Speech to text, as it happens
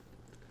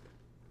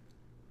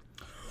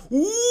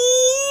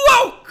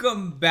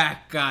Welcome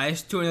back,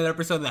 guys, to another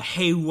episode of the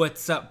Hey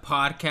What's Up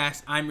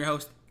podcast. I'm your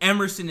host,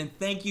 Emerson, and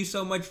thank you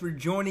so much for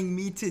joining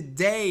me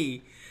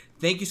today.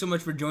 Thank you so much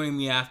for joining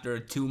me after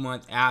a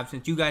 2-month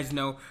absence. You guys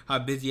know how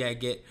busy I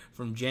get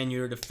from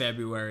January to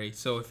February.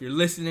 So if you're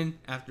listening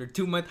after a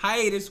 2-month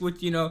hiatus,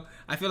 which,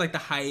 I feel like the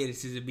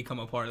hiatus has become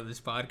a part of this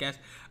podcast,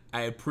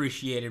 I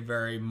appreciate it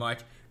very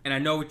much. And I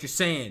know what you're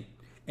saying.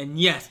 And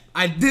yes,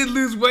 I did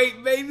lose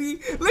weight,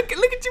 baby. Look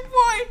at your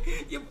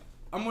boy.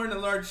 I'm wearing a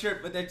large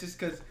shirt, but that's just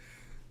because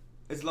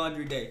it's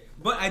laundry day.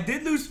 But I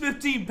did lose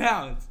 15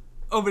 pounds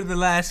over the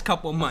last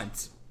couple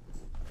months,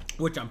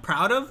 which I'm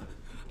proud of.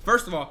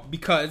 First of all,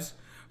 because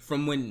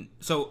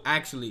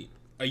actually,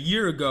 a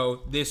year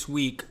ago this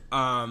week,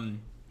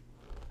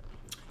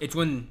 it's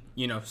when,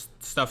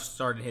 stuff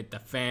started to hit the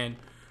fan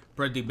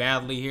pretty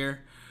badly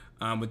here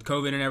with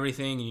COVID and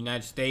everything in the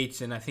United States.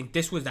 And I think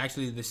this was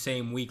actually the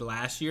same week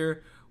last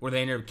year where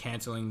they ended up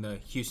canceling the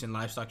Houston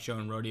Livestock Show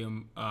and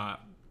Rodeo.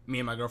 Me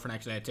and my girlfriend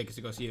actually had tickets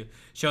to go see a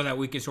show that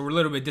weekend, so we're a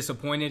little bit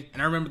disappointed.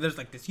 And I remember there's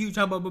like this huge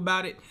hubbub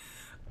about it.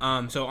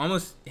 So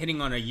almost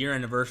hitting on a year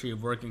anniversary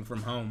of working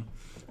from home.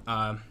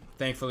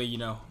 Thankfully,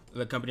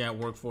 the company I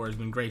work for has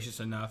been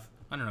gracious enough.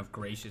 I don't know if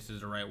gracious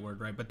is the right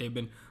word, right? But they've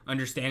been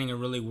understanding and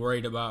really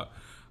worried about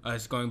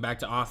us going back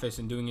to office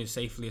and doing it as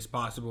safely as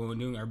possible and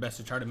doing our best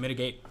to try to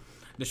mitigate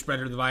the spread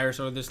of the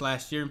virus over this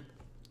last year.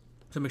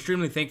 So I'm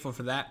extremely thankful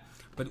for that.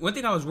 But one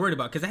thing I was worried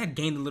about, because I had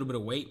gained a little bit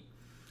of weight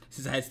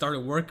since I had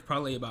started work,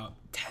 probably about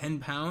 10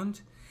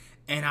 pounds.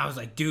 And I was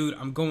like, dude,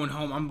 I'm going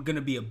home. I'm going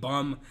to be a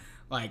bum.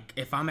 Like,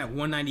 if I'm at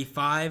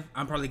 195,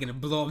 I'm probably going to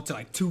blow up to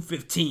like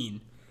 215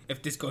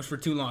 if this goes for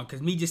too long.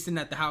 Because me just sitting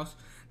at the house,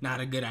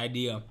 not a good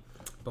idea.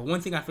 But one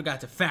thing I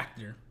forgot to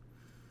factor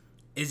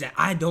is that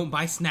I don't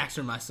buy snacks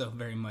for myself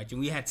very much.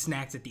 And we had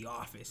snacks at the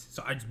office.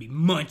 So I'd just be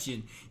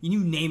munching. You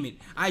name it.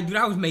 I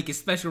was making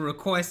special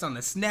requests on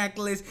the snack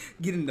list.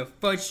 Getting the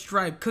fudge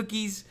stripe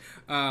cookies.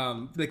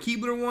 The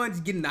Keebler ones.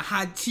 Getting the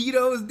hot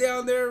Cheetos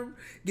down there.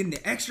 Getting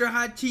the extra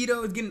hot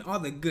Cheetos. Getting all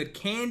the good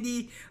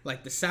candy.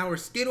 Like the sour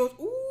Skittles.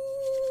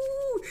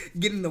 Ooh.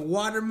 Getting the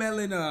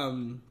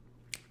watermelon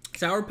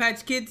Sour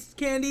Patch Kids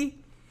candy.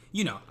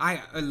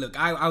 I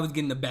was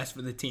getting the best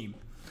for the team.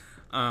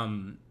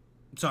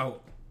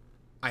 So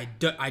I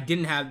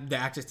didn't have the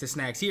access to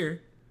snacks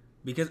here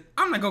because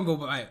I'm not going to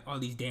go buy all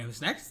these damn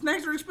snacks.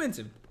 Snacks are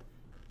expensive.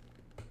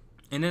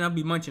 And then I'll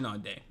be munching all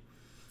day.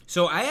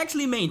 So I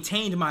actually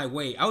maintained my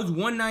weight. I was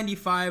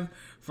 195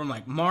 from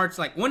like March,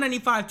 like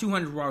 195,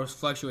 200 where I was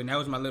fluctuating. That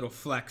was my little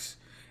flex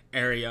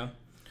area.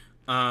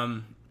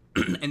 And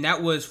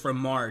that was from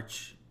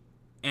March.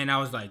 And I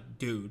was like,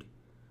 dude,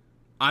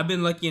 I've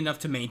been lucky enough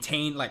to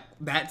maintain like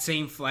that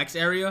same flex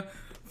area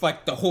for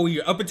like the whole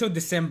year up until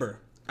December.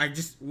 I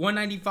just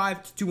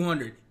 195 to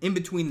 200 in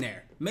between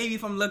there. Maybe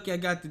if I'm lucky, I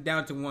got it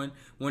down to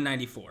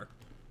 194.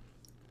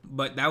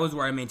 But that was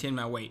where I maintained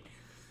my weight.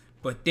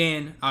 But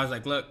then I was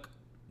like, look,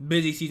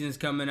 busy season's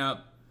coming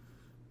up.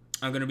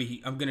 I'm gonna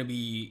be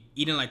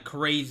eating like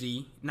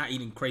crazy. Not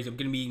eating crazy. I'm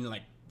gonna be eating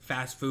like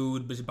fast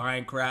food, just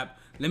buying crap.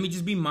 Let me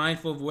just be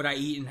mindful of what I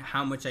eat and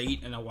how much I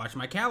eat, and I'll watch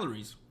my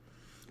calories.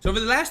 So over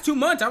the last 2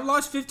 months, I've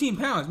lost 15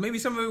 pounds. Maybe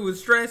some of it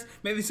was stress.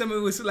 Maybe some of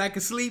it was lack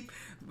of sleep.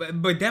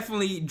 But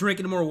definitely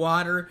drinking more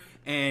water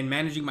and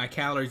managing my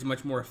calories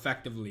much more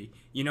effectively.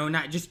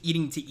 Not just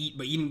eating to eat,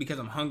 but eating because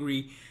I'm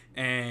hungry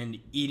and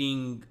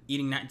eating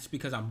not just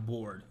because I'm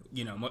bored,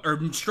 or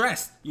I'm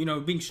stressed.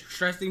 Being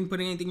stressed,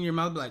 putting anything in your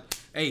mouth, be like,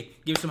 hey,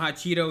 give me some hot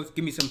Cheetos,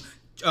 give me some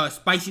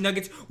spicy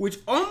nuggets, which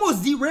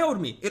almost derailed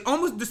me.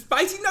 The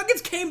spicy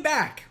nuggets came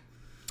back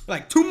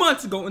like 2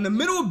 months ago in the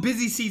middle of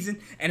busy season,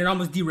 and it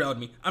almost derailed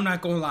me. I'm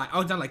not gonna lie. I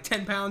was down like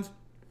 10 pounds,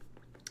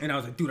 and I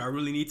was like, dude, I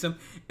really need some.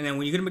 And then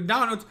when you go to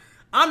McDonald's,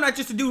 I'm not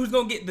just a dude who's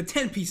gonna get the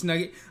 10-piece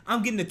nugget.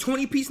 I'm getting the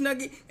 20-piece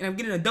nugget, and I'm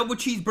getting a double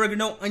cheeseburger,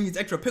 no onions,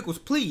 extra pickles,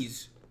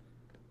 please.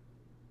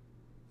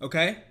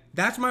 Okay?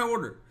 That's my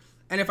order.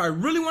 And if I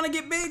really want to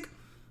get big,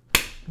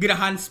 get a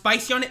hot and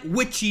spicy on it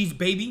with cheese,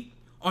 baby,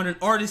 on an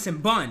artisan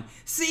bun.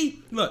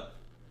 See, look,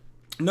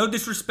 no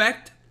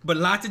disrespect, but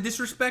lots of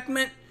disrespect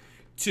meant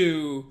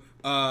to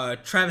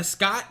Travis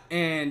Scott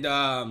and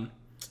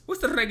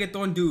what's the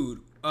reggaeton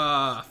dude?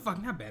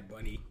 Not Bad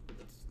Bunny.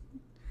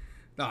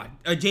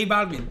 J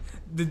Balvin,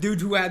 the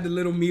dude who had the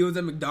little meals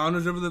at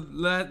McDonald's over the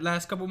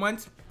last couple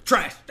months.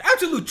 Trash,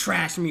 absolute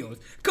trash meals.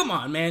 Come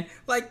on, man.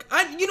 Like,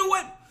 you know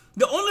what?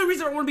 The only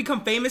reason I want to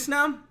become famous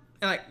now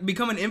and like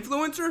become an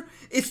influencer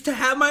is to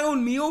have my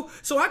own meal,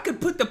 so I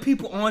could put the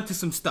people onto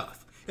some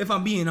stuff. If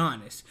I'm being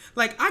honest,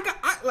 like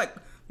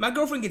my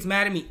girlfriend gets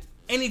mad at me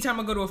anytime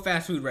I go to a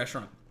fast food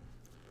restaurant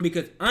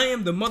because I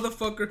am the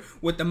motherfucker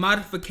with the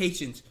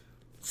modifications.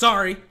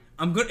 Sorry,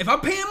 I'm good. If I'm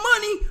paying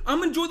money, I'm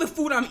gonna enjoy the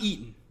food I'm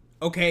eating.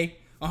 Okay,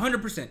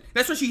 100%.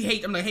 That's what she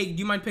hates. I'm like, hey, do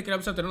you mind picking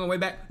up something on the way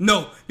back?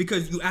 No,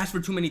 because you asked for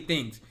too many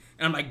things.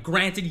 And I'm like,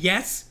 granted,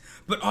 yes,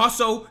 but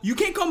also you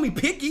can't call me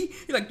picky.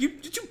 You're like, you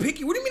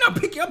picky? What do you mean I'm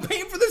picky? I'm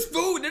paying for this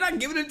food. They're not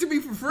giving it to me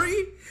for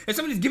free. If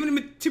somebody's giving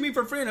it to me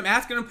for free and I'm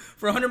asking them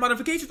for 100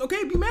 modifications,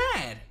 okay, be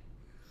mad,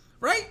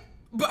 right?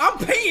 But I'm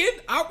paying.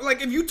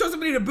 like if you told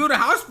somebody to build a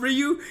house for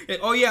you,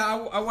 oh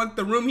yeah, I want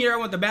the room here, I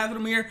want the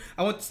bathroom here,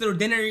 I want this little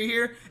dinner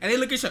here, and they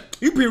look at you,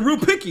 you being real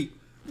picky.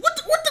 What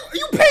the,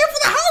 you paying for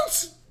the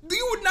house?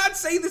 You would not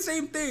say the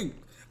same thing.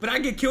 But I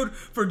get killed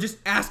for just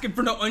asking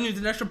for no onions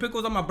and extra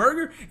pickles on my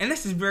burger, and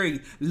that's just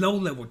very low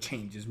level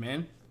changes,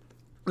 man.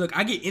 Look,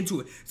 I get into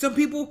it. Some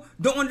people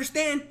don't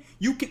understand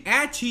you can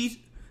add cheese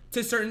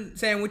to certain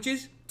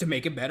sandwiches to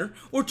make it better,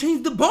 or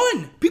change the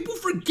bun. People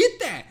forget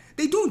that.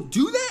 They don't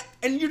do that,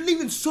 and you're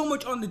leaving so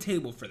much on the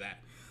table for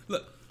that.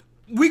 Look,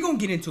 we're going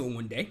to get into it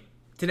one day.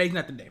 Today's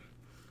not the day.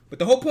 But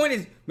the whole point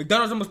is,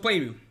 McDonald's almost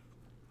played me.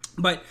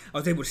 But I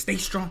was able to stay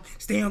strong,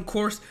 stay on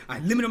course. I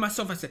limited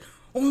myself. I said,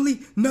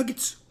 only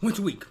nuggets once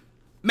a week.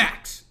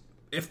 Max.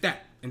 If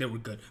that. And they were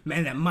good.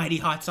 Man, that mighty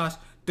hot sauce,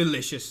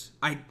 delicious.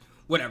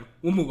 Whatever.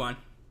 We'll move on.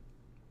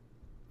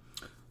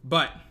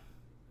 But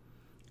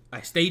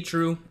I stayed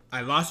true.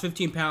 I lost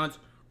 15 pounds.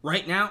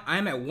 Right now,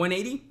 I'm at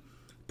 180.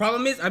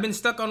 Problem is, I've been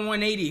stuck on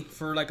 180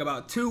 for like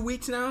about 2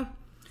 weeks now.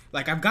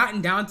 Like, I've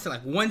gotten down to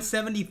like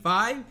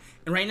 175.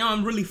 And right now,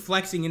 I'm really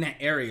flexing in that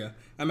area.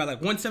 I'm at like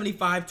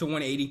 175 to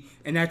 180.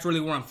 And that's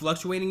really where I'm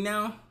fluctuating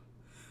now.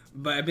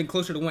 But I've been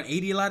closer to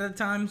 180 a lot of the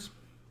times.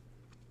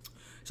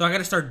 So I got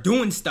to start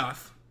doing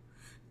stuff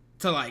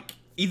to like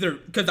either,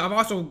 because I've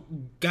also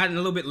gotten a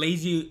little bit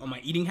lazy on my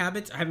eating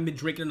habits. I haven't been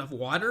drinking enough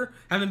water.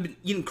 I haven't been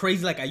eating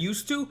crazy like I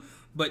used to,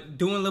 but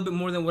doing a little bit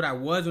more than what I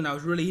was when I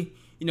was really,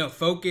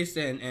 focused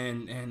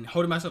and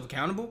holding myself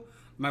accountable.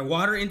 My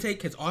water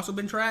intake has also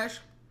been trash.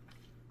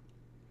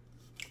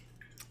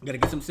 Got to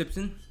get some sips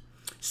in.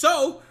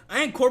 So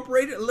I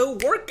incorporated a little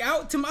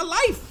workout to my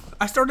life.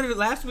 I started it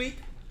last week.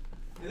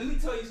 And let me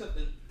tell you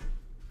something.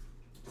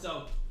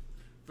 So,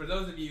 for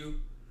those of you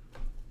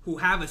who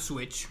have a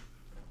Switch,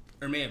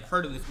 or may have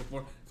heard of this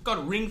before, it's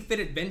called Ring Fit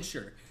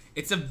Adventure.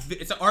 It's an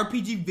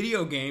RPG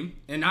video game,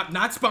 and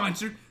not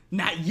sponsored,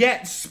 not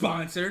yet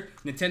sponsored.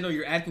 Nintendo,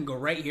 your ad can go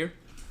right here.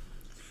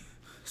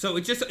 So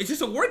it's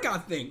just a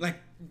workout thing. Like,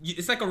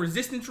 it's like a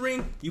resistance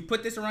ring. You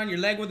put this around your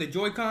leg with a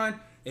Joy-Con.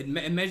 It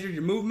measures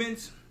your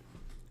movements.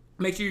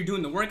 Make sure you're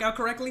doing the workout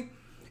correctly.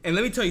 And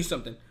let me tell you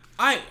something.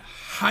 I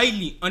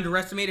highly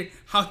underestimated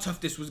how tough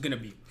this was gonna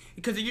be,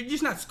 because you're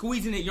just not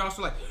squeezing it. You're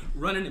also like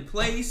running in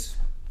place.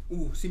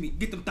 Ooh, see me,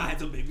 get them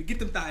thighs up, baby. Get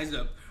them thighs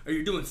up. Or what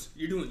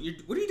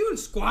are you doing?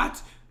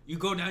 Squats? You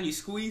go down, you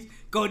squeeze.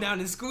 Go down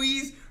and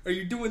squeeze. Or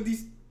you're doing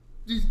these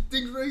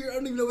things right here. I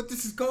don't even know what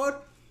this is called,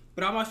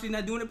 but I'm actually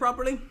not doing it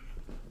properly.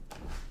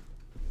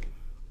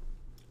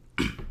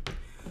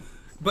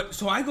 But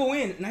so I go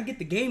in and I get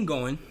the game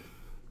going,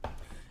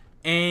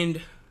 and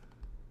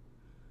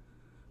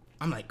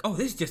I'm like, oh,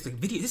 this is just a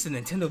video. This is a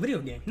Nintendo video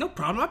game. No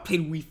problem. I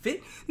played Wii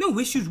Fit. No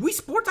issues. Wii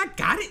Sports, I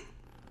got it.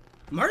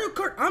 Mario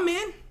Kart, I'm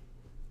in.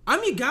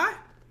 I'm your guy.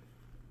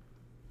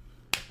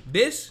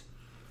 This,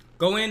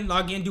 go in,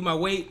 log in, do my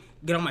weight,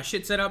 get all my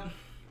shit set up.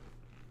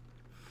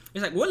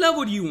 It's like, what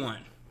level do you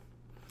want?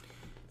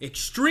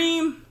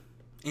 Extreme,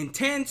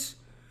 intense,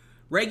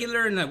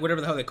 regular, and like whatever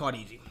the hell they call it,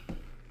 easy.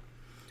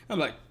 I'm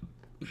like,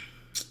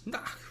 nah,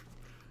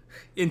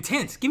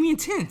 intense. Give me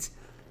intense.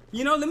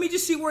 Let me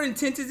just see where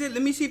intense is it.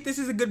 Let me see if this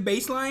is a good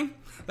baseline.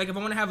 Like if I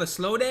want to have a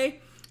slow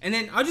day, and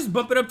then I'll just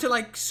bump it up to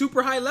like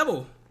super high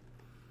level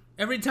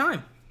every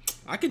time.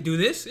 I can do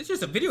this. It's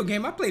just a video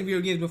game. I played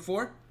video games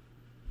before.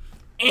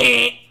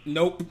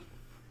 Nope.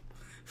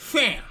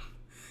 Fam.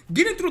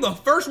 Getting through the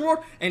first ward,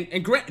 and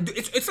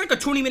it's like a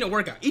 20-minute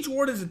workout. Each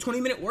ward is a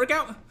 20-minute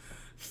workout.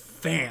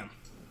 Fam.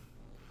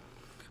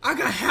 I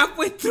got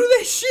halfway through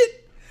that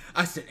shit.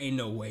 I said, ain't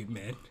no way,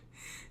 man.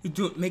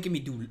 Making me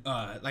do,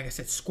 like I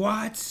said,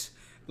 squats,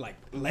 like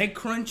leg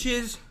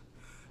crunches.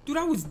 Dude,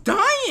 I was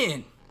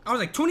dying. I was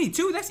like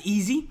 22. That's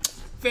easy.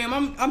 Fam,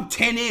 I'm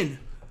 10 in.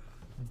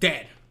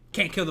 Dead.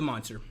 Can't kill the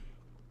monster.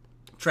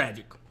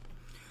 Tragic.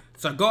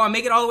 So I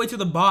make it all the way to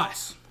the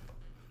boss.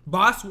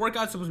 Boss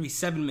workout's supposed to be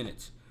 7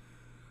 minutes.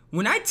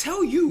 When I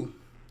tell you,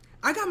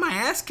 I got my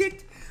ass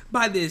kicked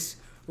by this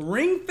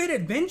Ring Fit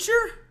Adventure,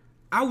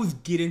 I was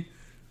getting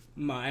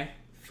my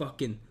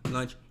fucking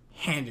lunch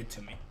handed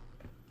to me.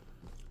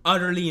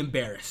 Utterly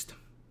embarrassed.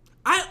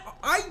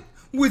 I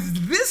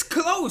was this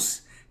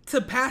close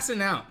to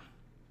passing out.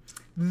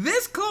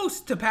 This close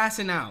to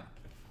passing out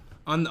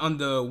on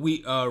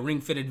the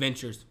Ring Fit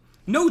Adventures.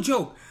 No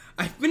joke.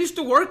 I finished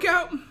the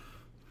workout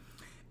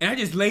and I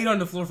just laid on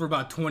the floor for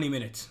about 20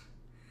 minutes.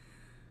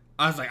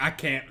 I was like, I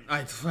can't.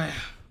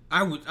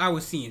 I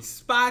was seeing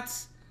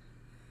spots.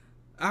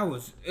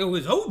 It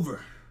was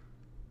over.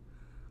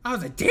 I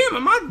was like, damn,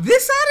 am I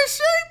this out of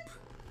shape?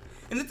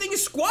 And the thing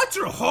is, squats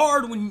are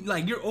hard when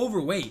like you're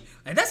overweight.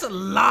 Like that's a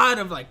lot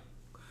of like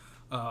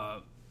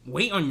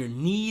weight on your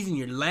knees and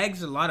your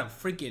legs. A lot of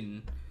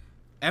freaking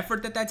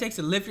effort that takes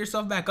to lift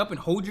yourself back up and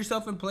hold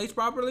yourself in place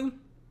properly.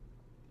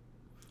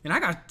 And I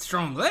got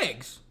strong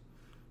legs,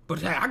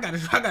 but I got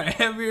a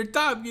heavier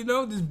top.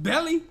 This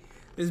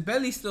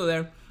belly's still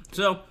there.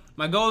 So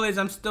my goal is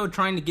I'm still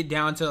trying to get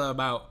down to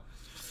about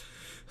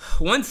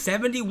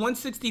 170,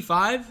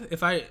 165.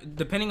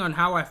 Depending on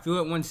how I feel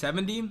at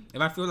 170,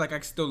 if I feel like I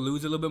can still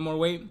lose a little bit more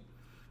weight,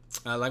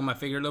 I like my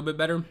figure a little bit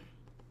better.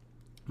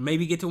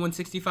 Maybe get to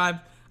 165.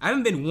 I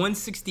haven't been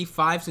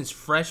 165 since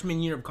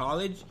freshman year of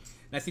college.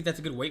 And I think that's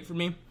a good weight for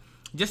me.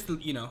 Just to,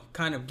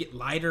 kind of get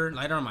lighter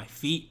on my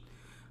feet.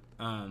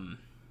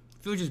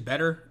 Feel just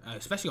better,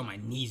 especially on my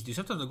knees, dude.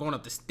 Sometimes I'm going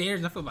up the stairs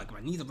and I feel like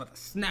my knees are about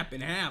to snap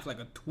in half like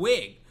a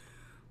twig.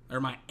 Or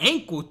my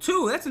ankle,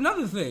 too. That's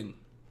another thing.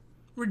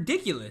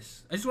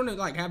 Ridiculous. I just want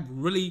to, have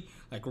really,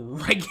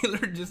 regular,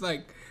 just,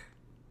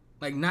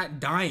 not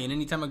dying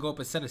anytime I go up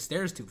a set of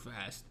stairs too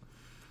fast.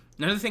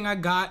 Another thing I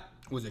got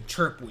was a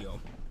chirp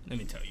wheel. Let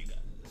me tell you guys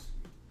this.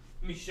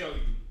 Let me show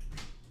you.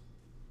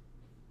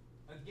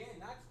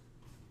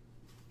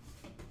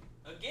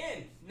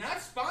 Again,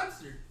 not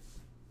sponsored.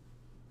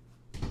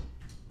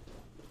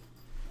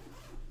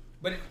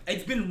 But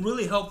it's been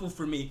really helpful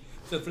for me.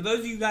 So for those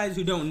of you guys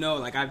who don't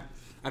know,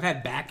 I've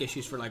had back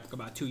issues for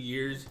about 2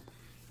 years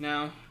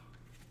now.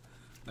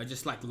 I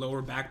just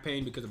lower back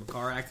pain because of a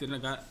car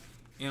accident I got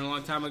in a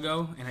long time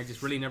ago, and I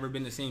just really never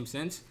been the same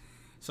since.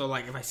 So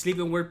if I sleep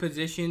in weird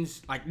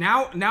positions,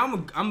 now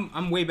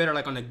I'm way better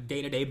on a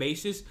day-to-day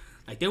basis.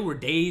 There were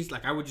days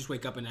I would just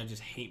wake up and I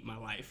just hate my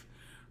life,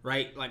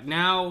 right?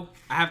 Now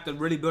I have to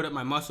really build up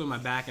my muscle, my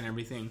back, and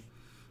everything.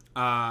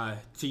 To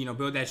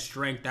build that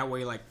strength. That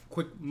way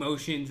quick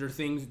motions or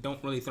things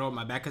don't really throw up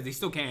my back, because they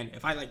still can.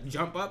 If I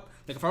jump up,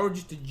 if I were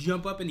just to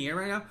jump up in the air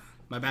right now,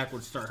 my back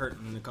would start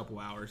hurting in a couple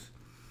hours.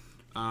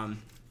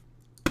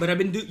 But I've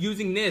been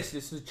using this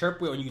is a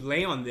chirp wheel, and you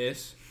lay on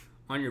this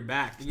on your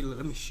back.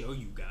 Let me show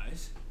you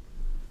guys.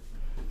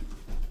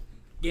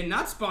 Again,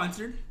 not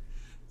sponsored.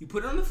 You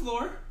put it on the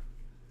floor,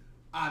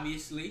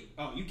 obviously.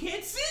 Oh, you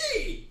can't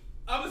see.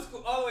 I was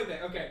all the way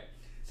back. Okay,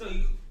 so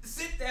you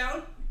sit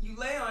down, you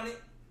lay on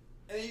it,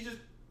 and you just,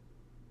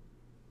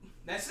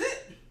 that's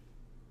it.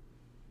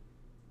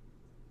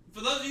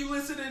 For those of you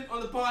listening on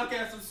the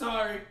podcast, I'm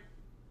sorry.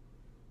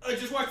 I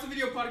just watched the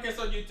video podcast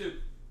on YouTube.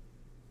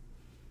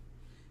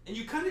 And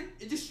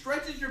it just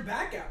stretches your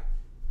back out.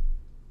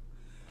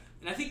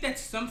 And I think that's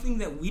something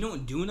that we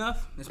don't do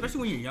enough,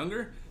 especially when you're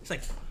younger.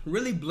 It's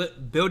really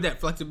build that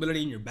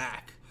flexibility in your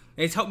back.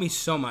 And it's helped me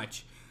so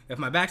much. If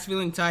my back's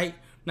feeling tight,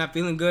 not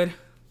feeling good,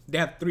 they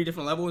have 3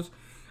 different levels.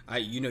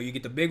 You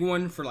get the big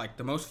one for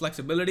the most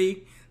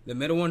flexibility, the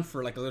middle one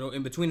for a little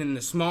in between, and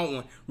the small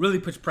one really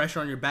puts pressure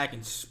on your back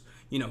and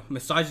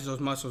massages those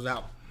muscles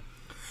out.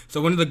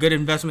 So one of the good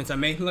investments I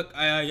made,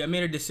 I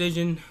made a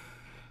decision.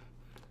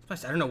 I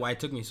don't know why it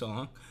took me so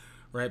long,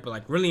 right?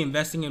 But really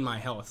investing in my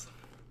health,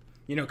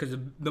 because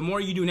the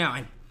more you do now,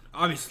 and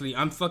obviously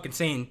I'm fucking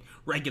saying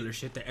regular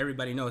shit that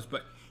everybody knows,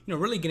 but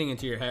really getting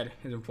into your head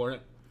is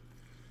important.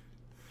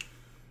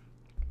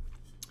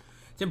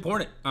 It's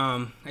important.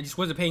 I just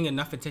wasn't paying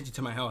enough attention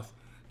to my health.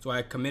 So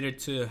I committed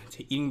to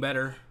eating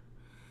better,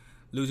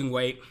 losing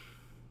weight,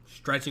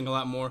 stretching a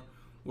lot more,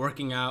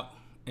 working out,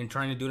 and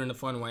trying to do it in a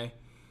fun way. I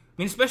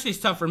mean, especially it's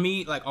tough for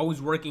me,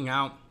 always working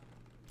out.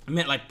 I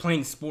meant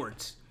playing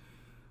sports,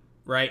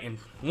 right? And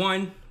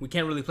one, we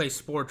can't really play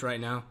sports right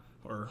now,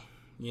 or,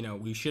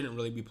 we shouldn't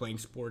really be playing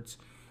sports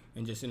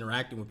and just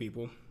interacting with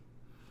people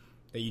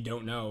that you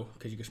don't know,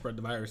 because you can spread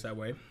the virus that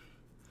way.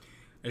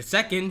 And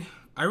second,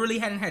 I really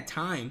hadn't had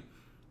time.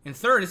 And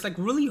third, it's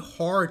really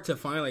hard to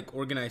find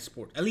organized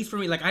sport. At least for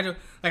me, I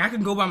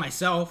can go by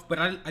myself, but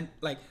I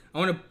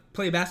want to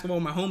play basketball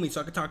with my homies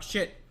so I can talk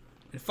shit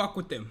and fuck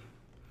with them,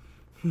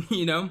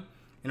 And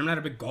I'm not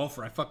a big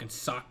golfer. I fucking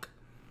suck,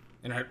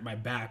 and my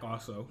back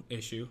also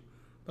issue.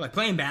 But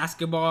playing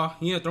basketball,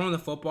 throwing the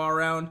football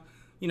around,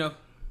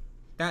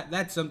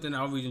 that's something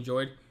I always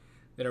enjoyed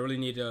that I really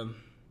need to.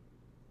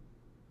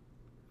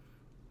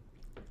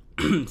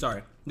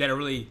 That I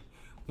really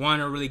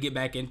want to really get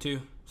back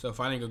into. So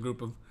finding a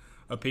group of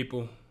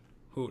people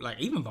who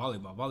even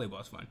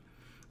volleyball's fun,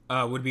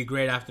 would be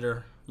great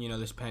after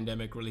this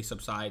pandemic really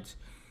subsides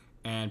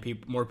and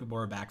more people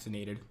are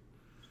vaccinated.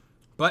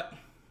 But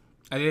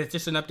I think it's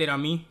just an update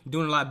on me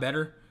doing a lot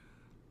better,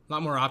 a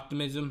lot more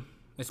optimism,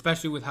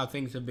 especially with how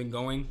things have been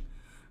going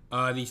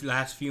these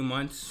last few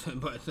months.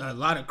 But a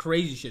lot of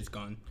crazy shit's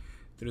gone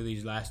through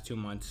these last 2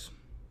 months.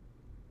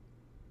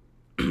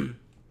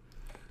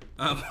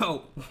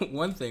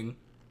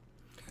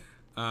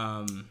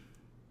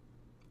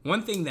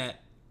 One thing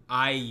that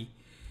I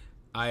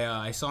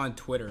saw on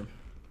Twitter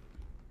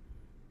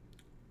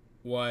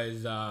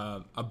was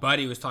a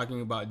buddy was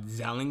talking about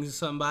Zelling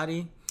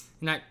somebody.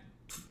 And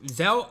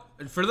Zelle,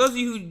 for those of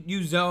you who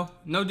use Zelle,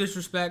 no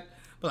disrespect,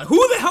 but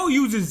who the hell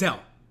uses Zelle?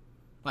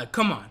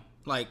 Come on.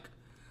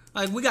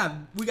 We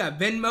got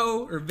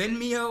Venmo or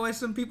Venmeo, as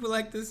some people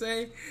like to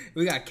say.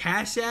 We got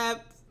Cash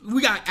App.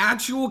 We got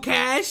actual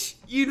cash,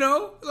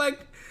 Zelle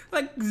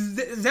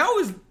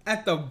is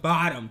at the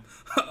bottom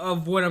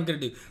of what I'm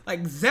going to do.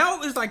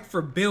 Zelle is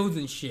for bills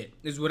and shit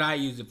is what I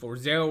use it for.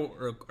 Zelle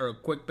or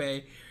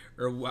QuickPay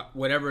or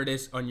whatever it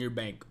is on your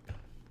bank.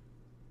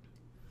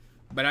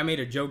 But I made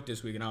a joke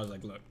this week and I was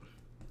like, look,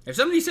 if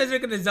somebody says they're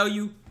going to Zelle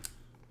you,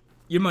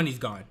 your money's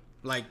gone.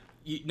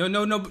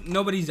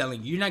 Nobody's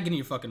Zelling you. You're not getting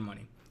your fucking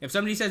money. If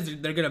somebody says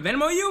they're going to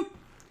Venmo you,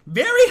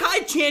 very high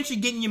chance you're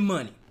getting your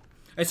money.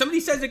 If somebody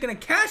says they're gonna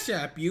Cash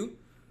App you,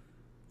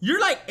 you're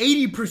like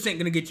 80%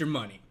 gonna get your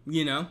money,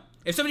 you know?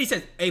 If somebody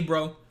says, hey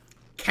bro,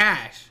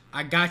 cash,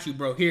 I got you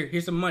bro,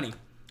 here's some money.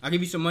 I'll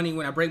give you some money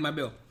when I break my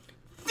bill.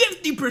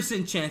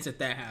 50% chance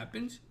that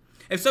happens.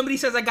 If somebody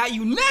says I got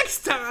you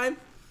next time,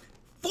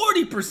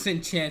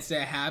 40% chance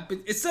that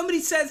happens. If somebody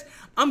says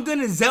I'm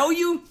gonna Zelle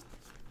you,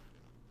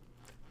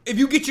 if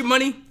you get your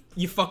money,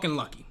 you're fucking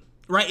lucky,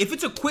 right? If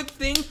it's a quick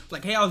thing,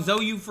 like, hey, I'll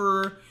Zelle you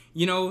for,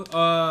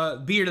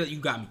 beer that you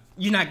got me,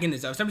 you're not getting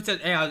Zelle. If somebody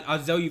says, hey, I'll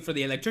Zelle you for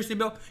the electricity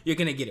bill, you're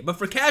gonna get it. But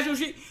for casual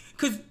shit,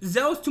 because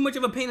Zelle's too much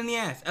of a pain in the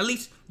ass. At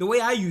least the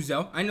way I use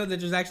Zelle. I know that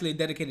there's actually a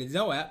dedicated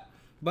Zelle app,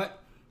 but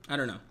I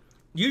don't know.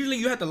 Usually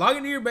you have to log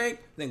into your bank,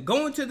 then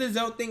go into the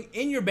Zelle thing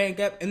in your bank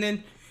app, and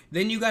then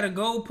you gotta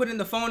go put in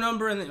the phone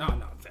number, and then, oh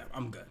no,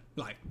 I'm good.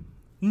 Like,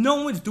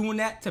 no one's doing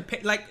that to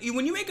pay. Like,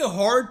 when you make it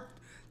hard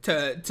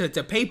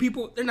to pay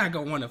people, they're not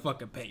gonna want to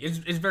fucking pay.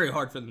 It's very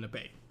hard for them to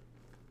pay.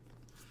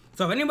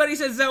 So if anybody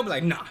says Zelle, be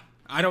like, nah,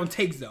 I don't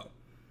take Zelle.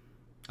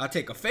 I'll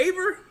take a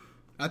favor.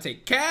 I'll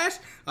take cash.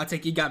 I'll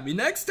take you got me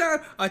next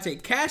time. I'll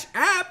take Cash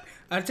App.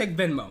 I'll take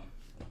Venmo.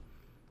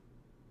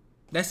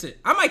 That's it.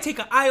 I might take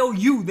an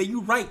IOU that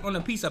you write on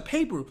a piece of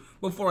paper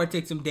before I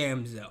take some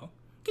damn Zelle.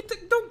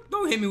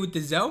 Don't hit me with the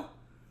Zelle.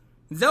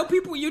 Zelle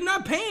people, you're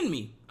not paying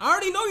me. I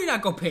already know you're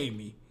not gonna pay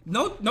me.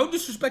 No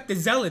disrespect to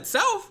Zelle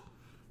itself.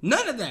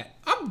 None of that.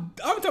 I'm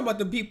talking about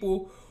the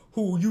people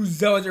who use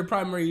Zelle as their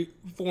primary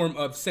form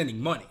of sending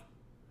money.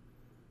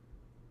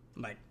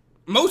 Like,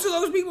 most of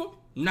those people,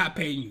 not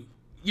paying you.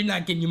 You're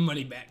not getting your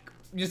money back.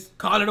 Just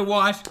call it a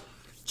wash.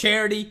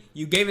 Charity,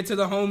 you gave it to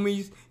the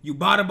homies. You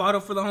bought a bottle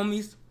for the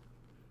homies.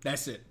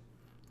 That's it.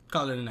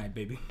 Call it a night,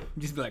 baby.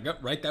 Just be like, oh,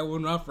 write that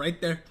one off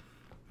right there.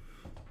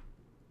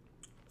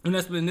 And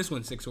that's been this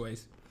one 6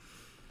 ways.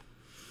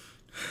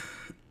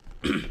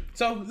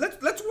 So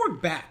let's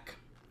work back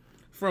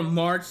from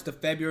March to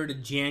February to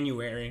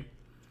January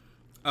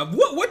of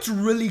what's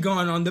really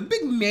gone on. The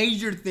big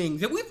major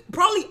things that we've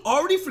probably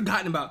already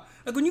forgotten about.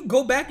 Like, when you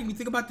go back and you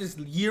think about this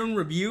year in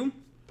review,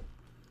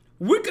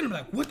 we're gonna be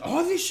like, what?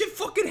 All this shit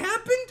fucking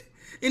happened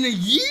in a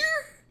year?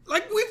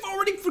 Like, we've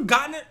already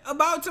forgotten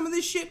about some of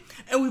this shit,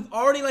 and we've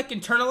already, like,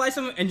 internalized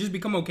some and just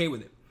become okay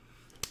with it.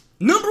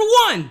 Number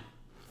one,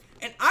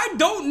 and I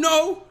don't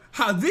know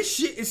how this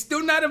shit is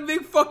still not a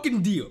big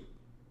fucking deal,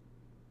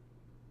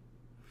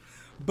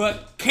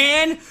 but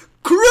Can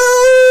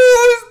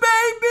Cruz,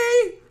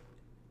 baby!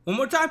 One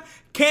more time.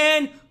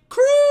 Can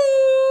Cruz!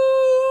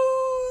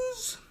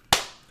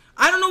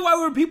 I don't know why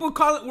we're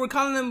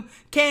calling them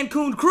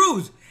Cancun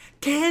Cruz.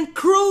 Can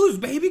Cruz,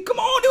 baby. Come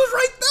on, it was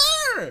right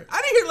there.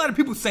 I didn't hear a lot of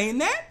people saying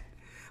that.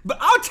 But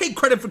I'll take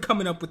credit for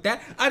coming up with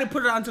that. I didn't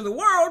put it out to the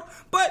world.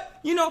 But,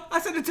 I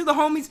said it to the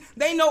homies.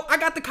 They know I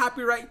got the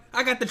copyright.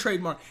 I got the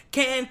trademark.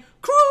 Can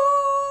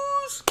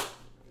Cruz.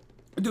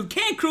 Dude,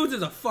 Can Cruz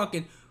is a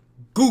fucking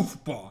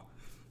goofball.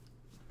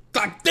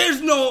 Like,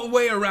 there's no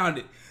way around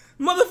it.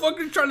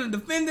 Motherfuckers trying to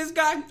defend this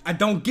guy. I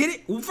don't get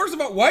it. Well, first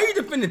of all, why are you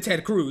defending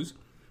Ted Cruz?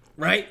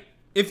 Right?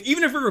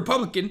 Even if you're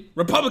Republican,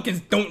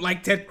 Republicans don't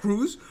like Ted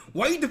Cruz.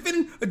 Why are you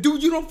defending a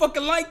dude you don't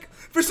fucking like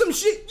for some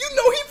shit you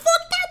know he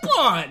fucked up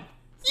on?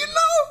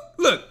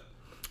 Look,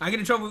 I get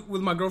in trouble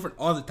with my girlfriend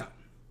all the time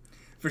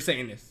for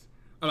saying this.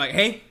 I'm like,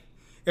 hey,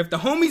 if the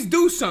homies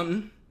do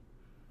something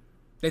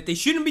that they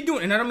shouldn't be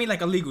doing, and I don't mean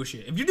like illegal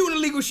shit. If you're doing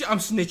illegal shit, I'm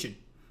snitching.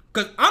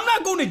 Because I'm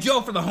not going to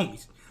jail for the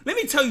homies. Let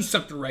me tell you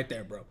something right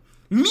there, bro.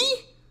 Me,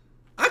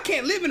 I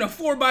can't live in a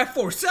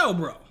 4x4 cell,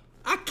 bro.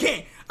 I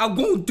can't. I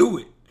won't do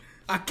it.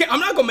 I'm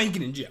not going to make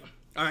it in jail.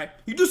 All right?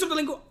 You do something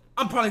illegal,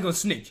 I'm probably going to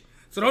snitch.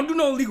 So don't do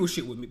no illegal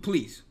shit with me,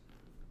 please.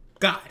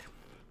 God.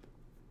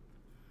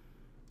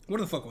 What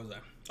the fuck was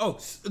that? Oh,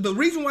 the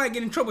reason why I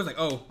get in trouble is like,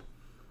 oh,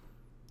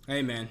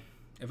 hey man,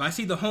 if I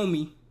see the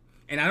homie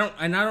and I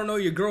don't know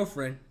your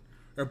girlfriend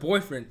or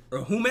boyfriend or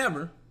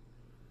whomever,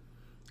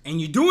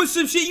 and you're doing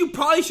some shit you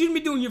probably shouldn't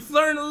be doing, you're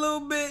flirting a little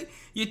bit,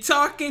 you're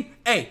talking,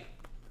 hey,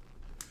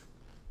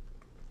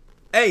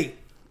 I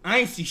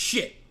ain't see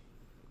shit,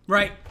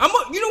 right?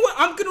 You know what?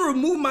 I'm gonna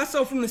remove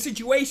myself from the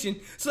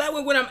situation so that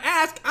way when I'm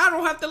asked, I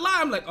don't have to lie.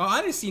 I'm like, oh,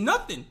 I didn't see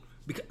nothing.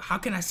 Because how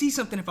can I see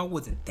something if I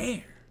wasn't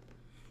there?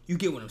 You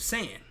get what I'm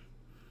saying?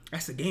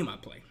 That's the game I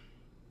play.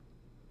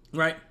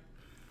 Right?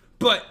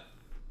 But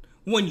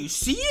when you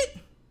see it,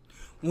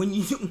 when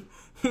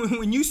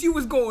you see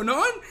what's going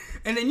on,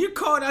 and then you're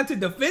called out to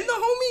defend the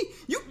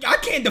homie, I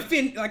can't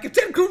defend, like if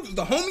Ted Cruz was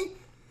the homie,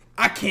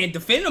 I can't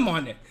defend him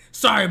on it.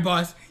 Sorry,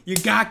 boss. You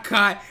got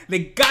caught. They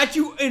got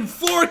you in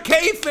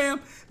 4K,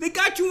 fam. They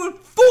got you in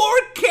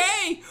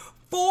 4K.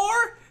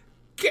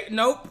 4K.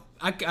 Nope.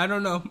 I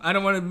don't know. I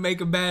don't want to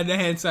make a bad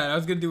hand side. I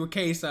was going to do a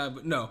K side,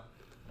 but no.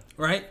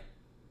 Right?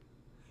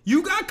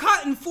 You got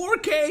caught in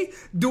 4K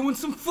doing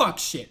some fuck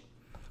shit.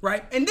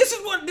 Right? And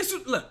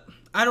look,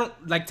 I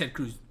don't like Ted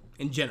Cruz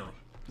in general.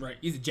 Right?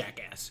 He's a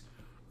jackass.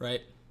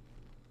 Right?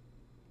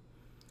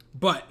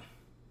 But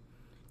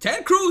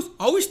Ted Cruz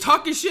always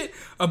talking shit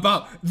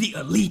about the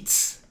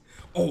elites.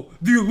 Oh,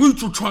 the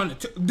elites are trying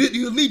to... the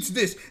elites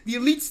this, the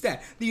elites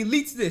that, the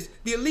elites this,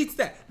 the elites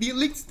that, the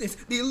elites this,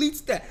 the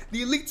elites that,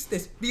 the elites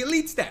this, the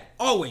elites that.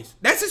 Always.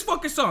 That's his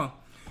fucking song.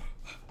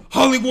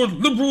 Hollywood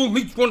liberal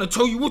elites want to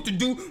tell you what to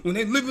do when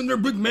they live in their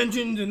big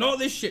mansions and all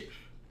this shit.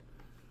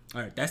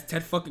 Alright, that's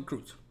Ted fucking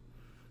Cruz.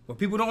 What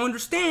people don't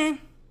understand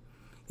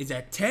is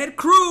that Ted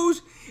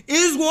Cruz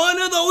is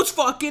one of those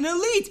fucking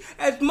elites.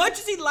 As much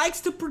as he likes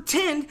to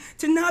pretend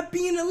to not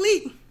be an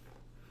elite,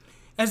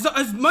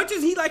 as much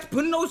as he likes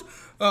putting those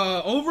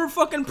over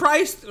fucking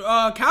priced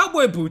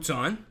cowboy boots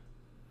on,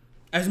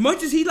 as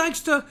much as he likes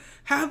to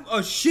have a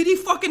shitty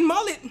fucking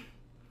mullet,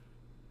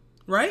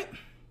 right?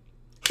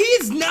 He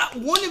is not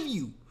one of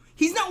you.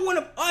 He's not one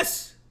of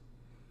us.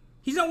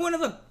 He's not one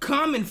of the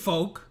common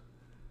folk,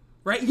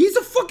 right? He's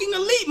a fucking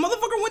elite.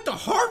 Motherfucker went to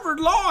Harvard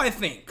Law, I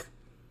think.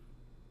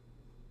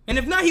 And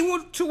if not, he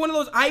went to one of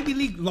those Ivy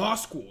League law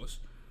schools,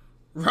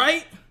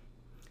 right?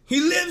 He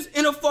lives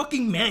in a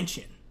fucking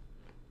mansion.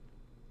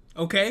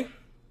 Okay?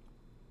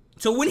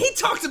 So when he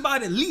talks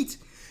about elites,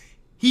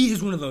 he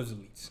is one of those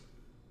elites.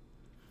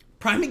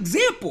 Prime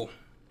example,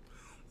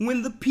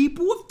 when the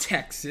people of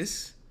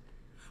Texas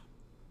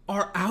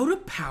are out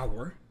of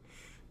power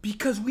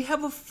because we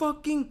have a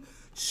fucking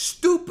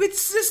stupid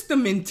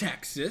system in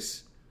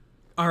Texas,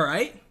 all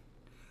right?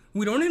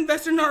 We don't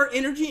invest in our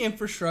energy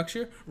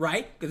infrastructure,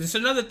 right? Because it's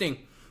another thing.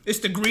 It's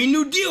the Green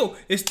New Deal.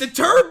 It's the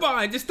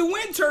turbines. It's the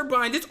wind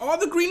turbines. It's all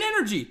the green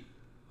energy.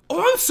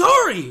 Oh, I'm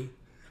sorry.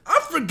 I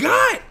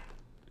forgot.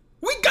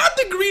 We got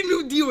the Green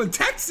New Deal in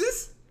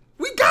Texas.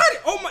 We got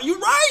it. Oh my, you're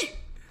right.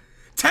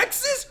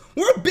 Texas,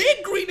 we're a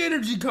big green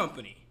energy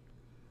company.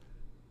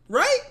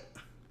 Right?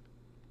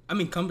 I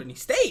mean company,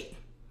 state.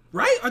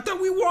 Right? I thought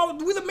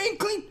we're the main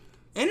clean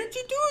energy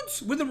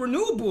dudes. We're the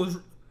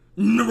renewables.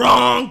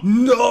 Wrong.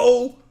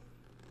 No.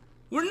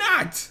 We're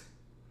not.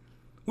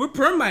 We're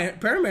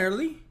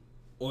primarily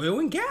oil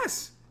and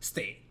gas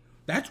state.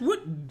 That's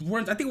what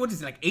I think. What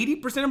is it, like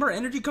 80% of our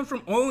energy comes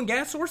from oil and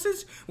gas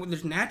sources? Whether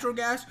it's natural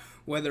gas,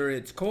 whether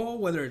it's coal,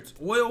 whether it's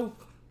oil,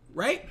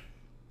 right?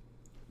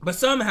 But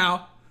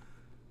somehow,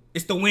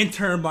 it's the wind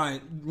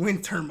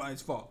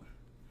turbine's fault.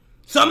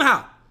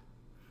 Somehow,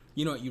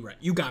 you know what? You're right.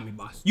 You got me,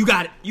 boss. You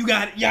got it. You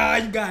got it. Yeah,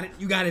 you got it.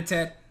 You got it,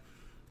 Ted.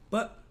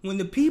 But when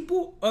the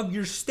people of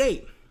your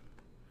state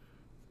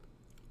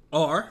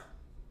are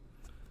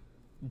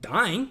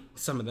dying,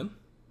 some of them,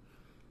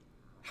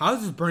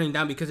 houses burning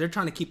down because they're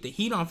trying to keep the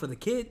heat on for the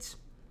kids.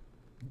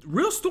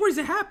 Real stories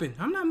that happen.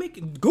 I'm not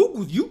making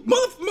Google.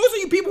 Most of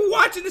you people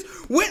watching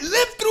this lived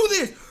through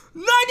this. 90%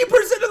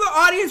 of the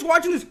audience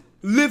watching this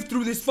lived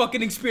through this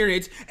fucking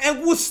experience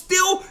and will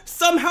still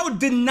somehow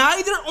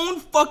deny their own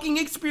fucking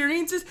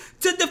experiences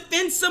to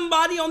defend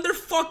somebody on their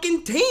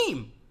fucking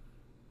team.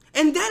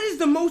 And that is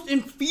the most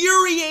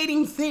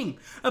infuriating thing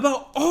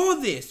about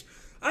all this.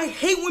 I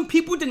hate when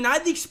people deny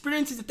the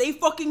experiences that they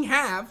fucking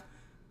have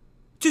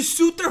to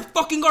suit their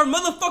fucking art.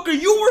 Motherfucker,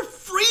 you were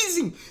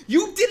freezing.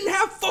 You didn't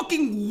have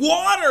fucking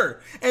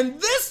water. And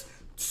this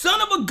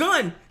son of a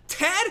gun,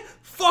 Ted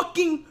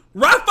fucking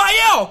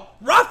Rafael,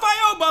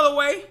 by the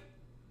way.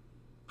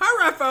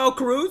 Hi, Rafael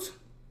Cruz.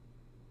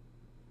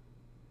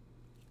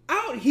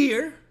 Out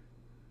here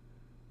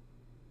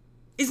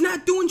is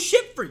not doing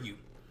shit for you.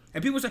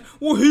 And people say,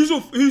 well, he's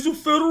a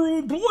federal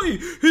employee.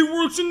 He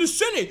works in the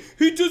Senate.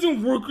 He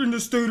doesn't work in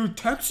the state of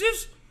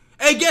Texas.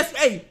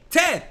 Hey,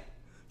 Ted,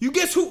 you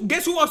guess who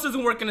else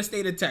doesn't work in the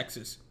state of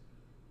Texas?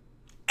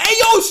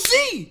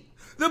 AOC,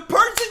 the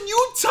person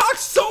you talk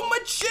so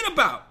much shit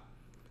about.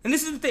 And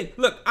this is the thing.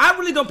 Look, I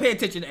really don't pay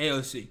attention to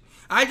AOC.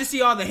 I just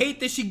see all the hate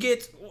that she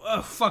gets.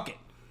 Fuck it.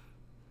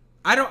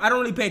 I don't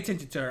really pay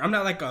attention to her. I'm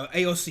not like a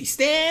AOC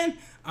stan.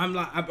 I'm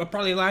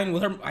probably aligned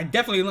with her. I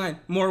definitely align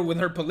more with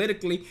her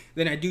politically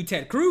than I do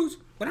Ted Cruz.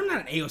 But I'm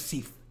not an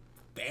AOC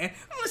fan.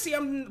 Honestly,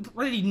 I'm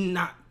really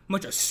not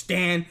much a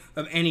stan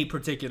of any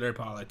particular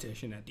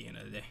politician at the end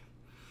of the day.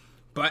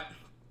 But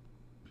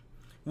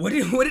what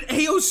did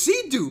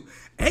AOC do?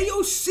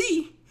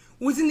 AOC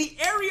was in the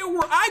area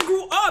where I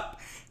grew up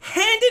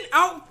handing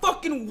out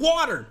fucking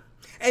water.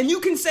 And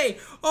you can say,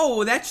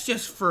 oh, that's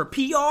just for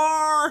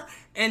PR,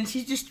 and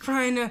she's just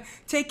trying to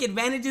take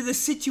advantage of the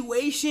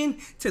situation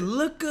to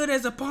look good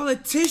as a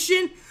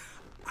politician.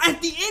 At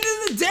the end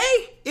of the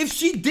day, if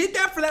she did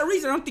that for that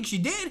reason, I don't think she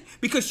did,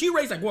 because she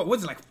raised like, what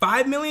was it, like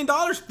 $5 million,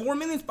 $4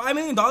 million, $5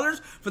 million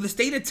for the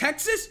state of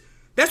Texas?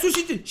 That's what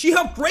she did. She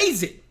helped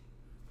raise it.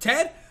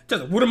 Ted?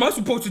 What am I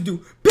supposed to do?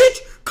 Bitch,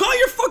 call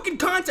your fucking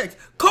contacts.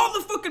 Call the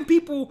fucking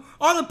people,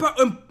 all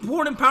the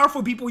important,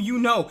 powerful people you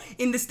know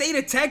in the state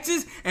of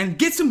Texas and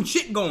get some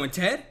shit going,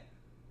 Ted.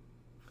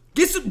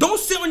 Don't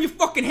sit on your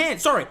fucking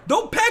hands. Sorry,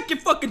 don't pack your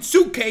fucking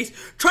suitcase.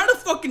 Try to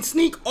fucking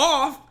sneak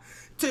off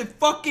to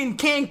fucking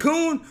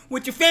Cancun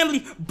with your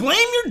family.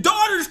 Blame your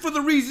daughters for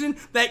the reason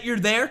that you're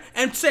there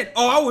and said,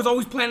 oh, I was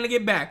always planning to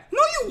get back. No,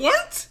 you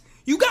weren't.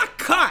 You got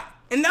caught.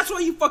 And that's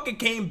why you fucking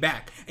came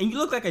back. And you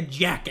look like a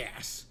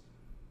jackass.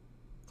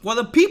 While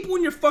the people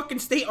in your fucking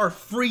state are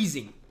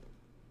freezing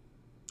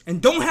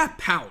and don't have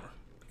power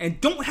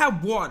and don't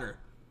have water,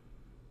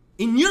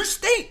 in your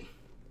state,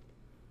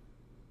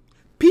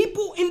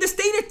 people in the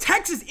state of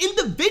Texas,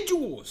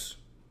 individuals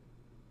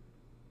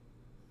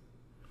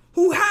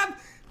who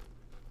have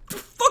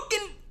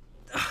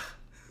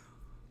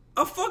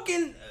a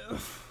fucking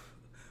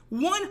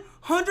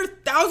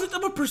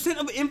 100,000%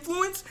 of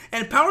influence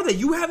and power that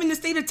you have in the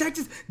state of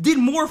Texas did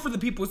more for the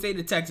people in the state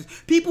of Texas.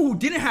 People who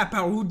didn't have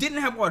power, who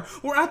didn't have water,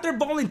 were out there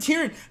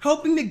volunteering,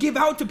 helping to give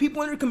out to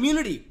people in their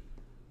community.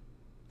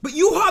 But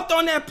you hopped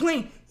on that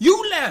plane.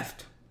 You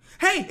left.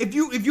 Hey, if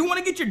you want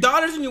to get your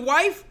daughters and your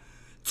wife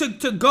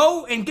to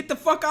go and get the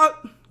fuck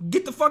out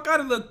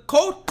of the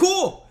cold,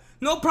 cool.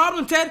 No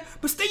problem, Ted.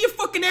 But stay your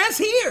fucking ass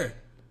here.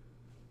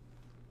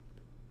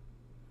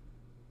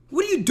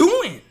 What are you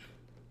doing?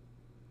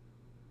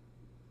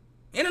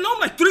 And I know I'm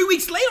like 3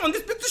 weeks late on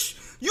this, but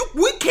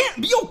we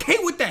can't be okay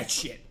with that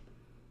shit.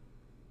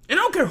 And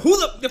I don't care who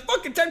the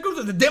fucking Ted Cruz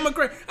is a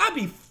Democrat. I'd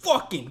be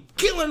fucking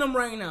killing them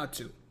right now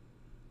too.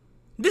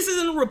 This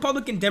isn't a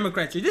Republican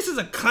Democrat shit. This is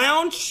a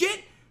clown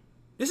shit.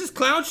 This is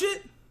clown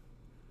shit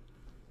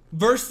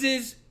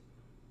versus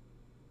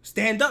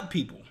stand up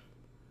people.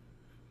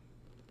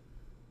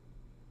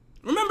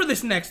 Remember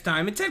this next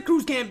time. And Ted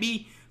Cruz can't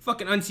be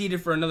fucking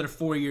unseated for another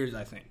 4 years,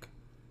 I think.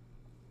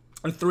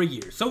 Or 3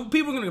 years. So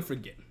people are going to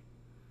forget.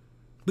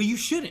 But you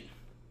shouldn't.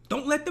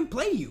 Don't let them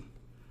play you.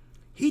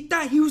 He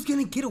thought he was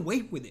going to get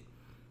away with it.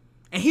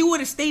 And he would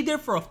have stayed there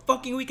for a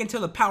fucking week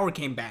until the power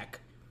came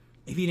back.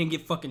 If he didn't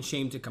get fucking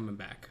shamed to coming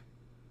back.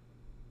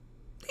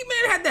 He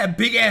man had that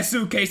big ass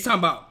suitcase talking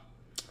about,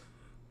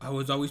 I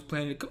was always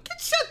planning to come.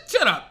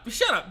 Shut up.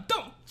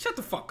 Shut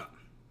the fuck up.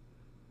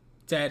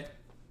 Ted.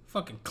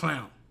 Fucking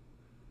clown.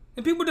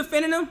 And people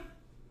defending him?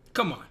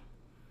 Come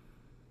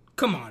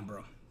on,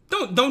 bro.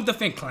 Don't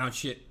defend clown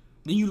shit.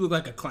 Then you look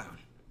like a clown.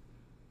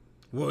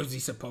 What was he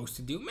supposed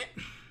to do? Man,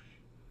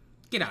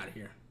 get out of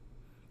here.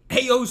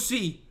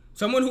 AOC.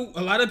 Someone who,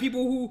 a lot of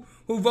people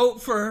who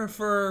vote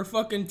for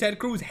fucking Ted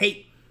Cruz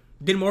hate,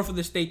 did more for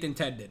the state than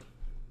Ted did.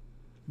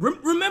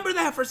 Remember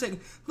that for a second.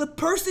 The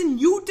person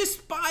you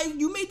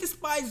may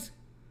despise,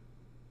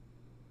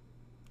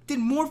 did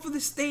more for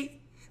the state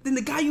than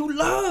the guy you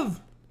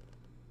love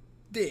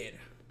did.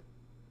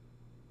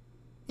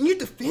 And you're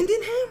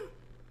defending him?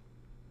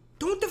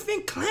 Don't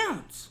defend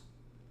clowns.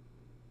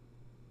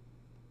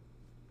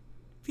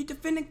 If you're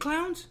defending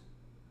clowns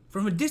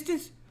from a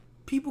distance,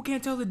 people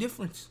can't tell the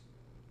difference.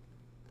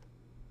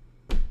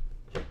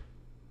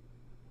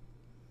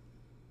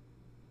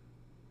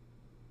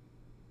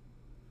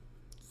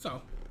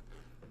 So,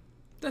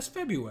 that's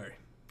February.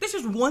 This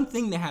is one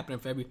thing that happened in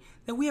February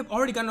that we have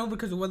already gotten over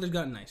because the weather's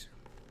gotten nicer.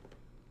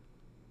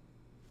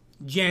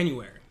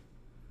 January.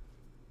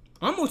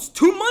 Almost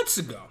 2 months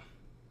ago.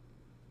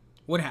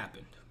 What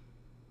happened?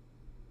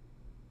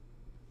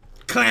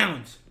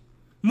 Clowns.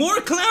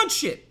 More clown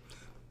shit.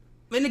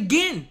 And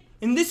again,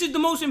 and this is the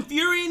most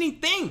infuriating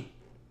thing.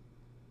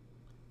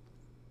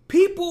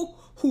 People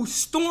who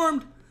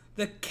stormed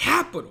the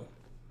Capitol.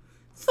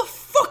 What the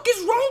fuck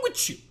is wrong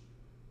with you?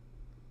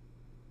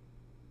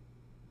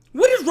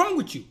 What is wrong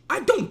with you?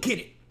 I don't get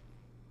it.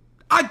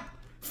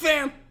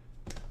 Fam,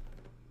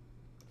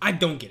 I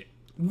don't get it.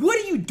 What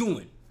are you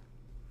doing?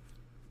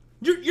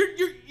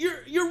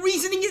 Your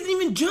reasoning isn't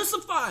even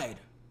justified.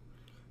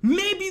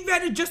 Maybe you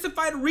had a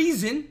justified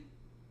reason.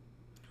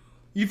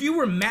 If you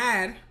were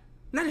mad,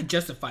 not a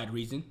justified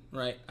reason,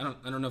 right? I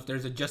don't know if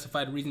there's a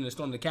justified reason to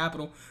storm the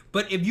Capitol,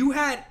 but if you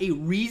had a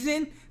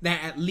reason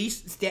that at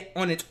least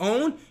on its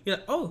own, you're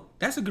like, oh,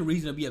 that's a good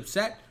reason to be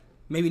upset.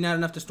 Maybe not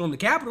enough to storm the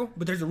Capitol,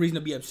 but there's a reason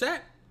to be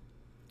upset,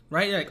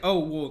 right? You're like, oh,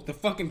 well, the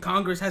fucking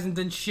Congress hasn't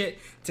done shit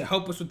to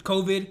help us with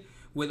COVID.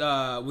 With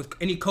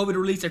any COVID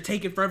release, they're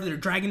taking forever. They're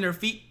dragging their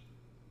feet.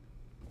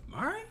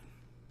 All right,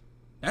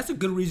 that's a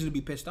good reason to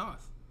be pissed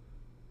off,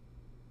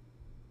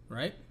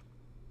 right?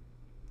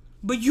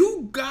 But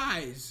you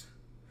guys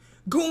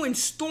go and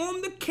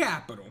storm the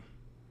Capitol,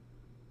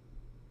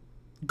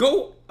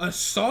 go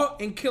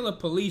assault and kill a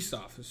police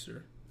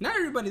officer. Not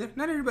everybody there.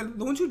 Not everybody.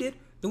 The ones who did.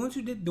 The ones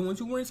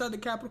who were inside the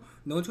Capitol.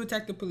 The ones who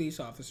attacked the police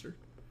officer.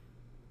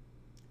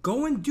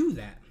 Go and do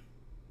that.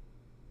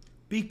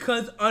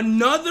 Because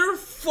another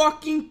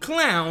fucking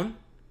clown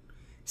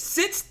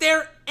sits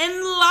there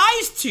and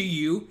lies to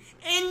you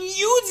and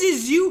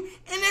uses you,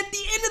 and at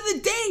the end of the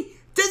day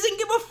doesn't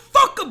give a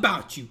fuck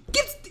about you.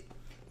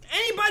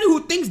 Anybody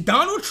who thinks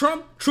Donald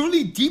Trump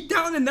truly deep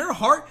down in their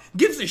heart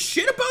gives a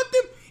shit about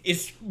them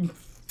is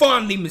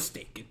fondly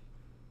mistaken.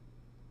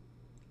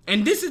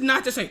 And this is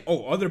not to say,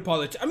 oh, other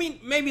politicians. I mean,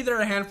 maybe there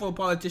are a handful of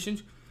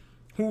politicians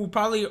who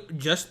probably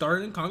just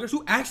started in Congress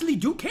who actually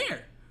do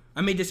care.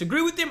 I may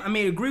disagree with them, I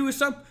may agree with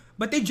some,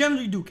 but they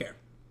generally do care.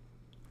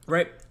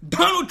 Right?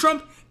 Donald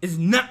Trump is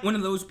not one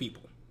of those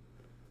people.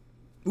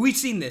 We've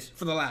seen this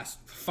for the last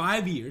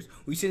 5 years.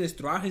 We've seen this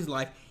throughout his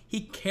life.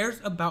 He cares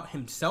about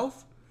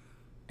himself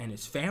and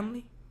his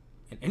family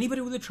and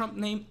anybody with a Trump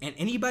name and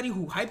anybody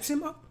who hypes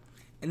him up,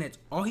 and that's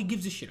all he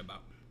gives a shit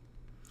about.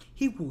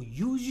 He will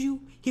use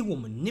you. He will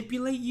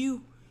manipulate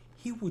you.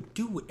 He will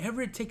do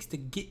whatever it takes to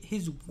get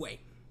his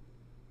way.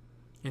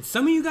 And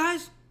some of you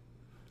guys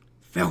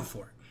fell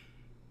for it.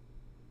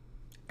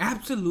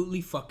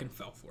 Absolutely fucking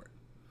fell for it.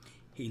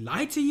 He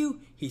lied to you.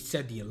 He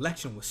said the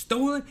election was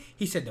stolen.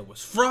 He said there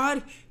was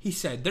fraud. He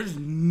said there's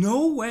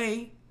no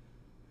way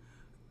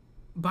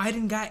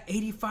Biden got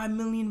 85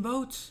 million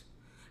votes.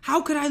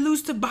 How could I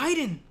lose to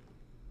Biden?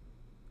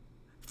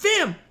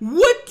 Fam,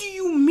 what do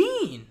you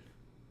mean?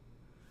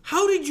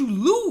 How did you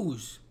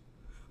lose?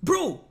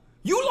 Bro,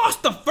 you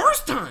lost the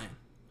first time.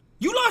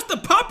 You lost the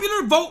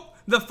popular vote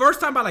the first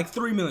time by like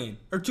 3 million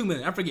or 2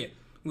 million. I forget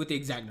what the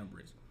exact number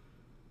is.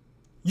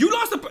 You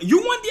won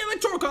the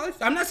electoral college.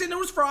 I'm not saying there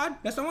was fraud.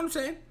 That's not what I'm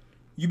saying.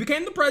 You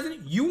became the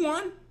president. You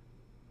won.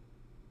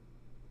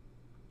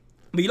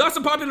 But you lost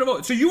the popular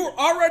vote. So you were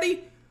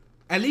already,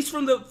 at least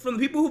from the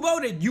people who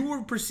voted, you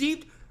were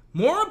perceived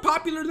more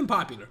unpopular than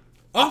popular.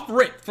 Off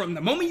rip from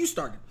the moment you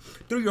started.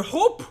 Through your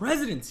whole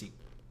presidency.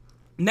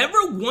 Never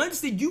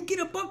once did you get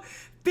above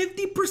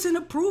 50%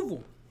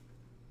 approval.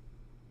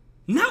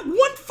 Not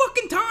one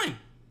fucking time.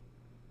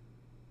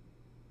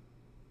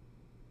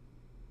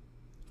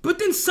 But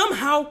then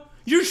somehow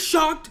you're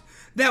shocked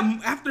that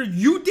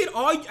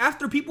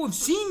after people have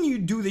seen you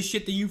do the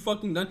shit that you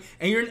fucking done,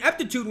 and your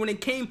ineptitude when it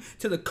came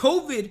to the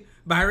COVID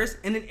virus,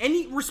 and then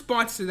any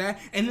response to that,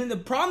 and then the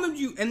problems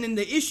and then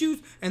the issues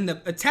and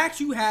the attacks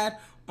you had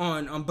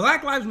on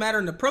Black Lives Matter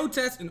and the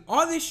protests and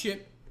all this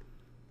shit,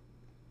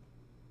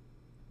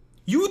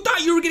 you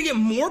thought you were gonna get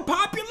more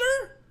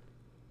popular?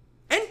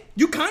 And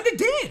you kinda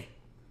did.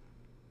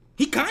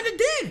 He kinda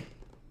did.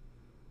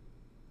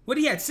 What,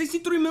 he had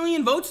 63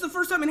 million votes the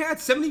first time and had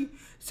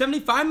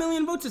 75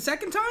 million votes the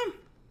second time?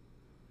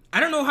 I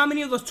don't know how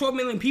many of those 12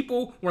 million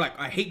people were like,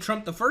 I hate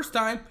Trump the first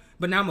time,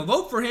 but now I'm gonna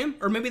vote for him.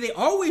 Or maybe they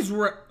always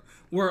were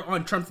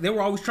on Trump. They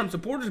were always Trump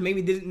supporters.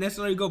 Maybe didn't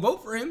necessarily go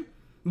vote for him.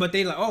 But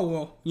they like, oh,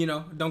 well,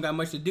 don't got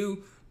much to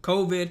do.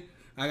 COVID,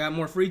 I got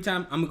more free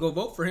time. I'm gonna go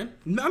vote for him.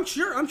 I'm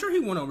sure he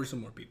won over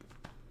some more people.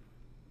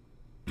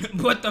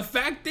 But the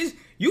fact is,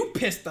 you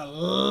pissed a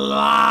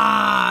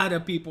lot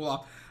of people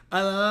off.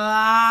 A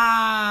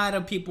lot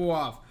of people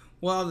off.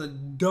 Well, all the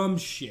dumb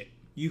shit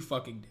you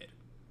fucking did.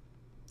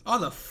 All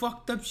the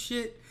fucked up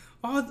shit.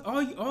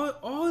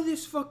 All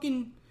this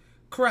fucking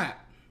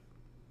crap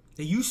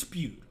that you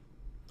spewed.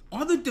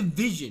 All the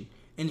division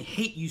and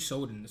hate you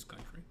sowed in this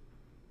country.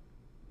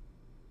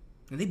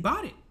 And they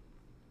bought it.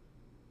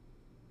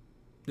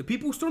 The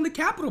people who stormed the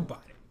Capitol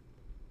bought it.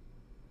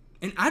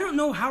 And I don't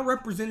know how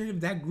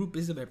representative that group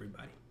is of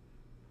everybody.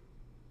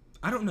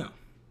 I don't know.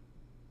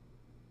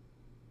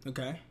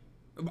 Okay?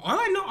 All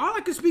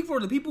I can speak for are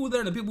the people who were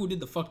there and the people who did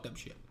the fucked up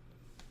shit.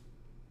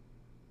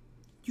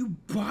 You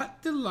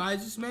bought the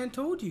lies this man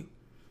told you.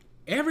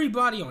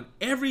 Everybody on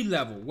every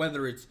level,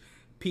 whether it's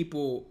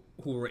people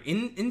who are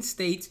in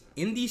states,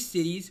 in these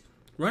cities,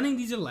 running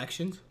these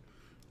elections,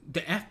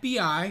 the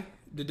FBI,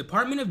 the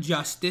Department of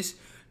Justice,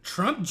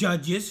 Trump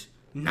judges,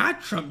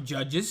 not Trump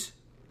judges,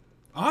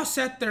 all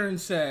sat there and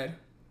said,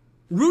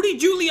 Rudy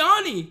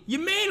Giuliani,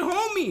 your main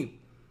homie,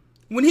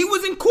 when he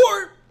was in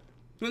court,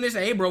 when they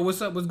say, hey, bro,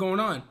 what's up? What's going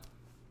on?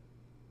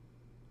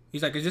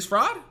 He's like, is this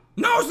fraud?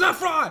 No, it's not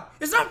fraud.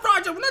 It's not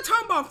fraud, Judge. We're not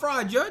talking about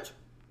fraud, Judge.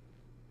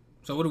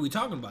 So what are we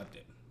talking about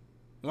then?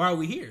 Why are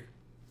we here?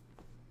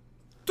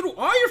 Threw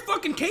all your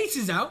fucking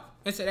cases out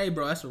and said, hey,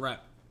 bro, that's a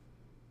wrap.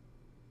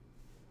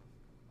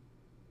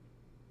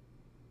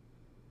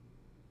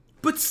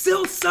 But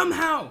still,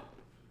 somehow,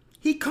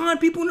 he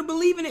conned people into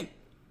believing it.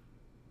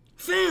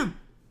 Fam,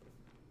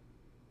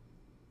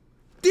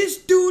 this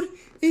dude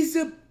is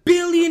a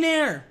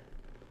billionaire.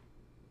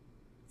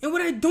 And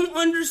what I don't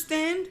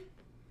understand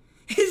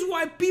is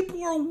why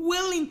people are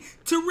willing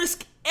to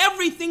risk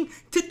everything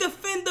to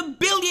defend the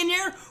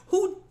billionaire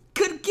who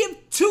could give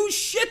two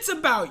shits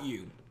about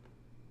you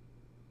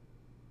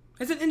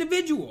as an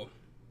individual.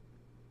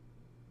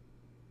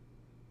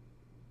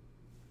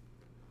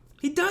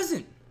 He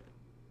doesn't.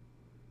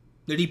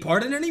 Did he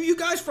pardon any of you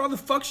guys for all the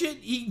fuck shit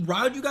he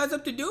riled you guys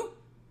up to do?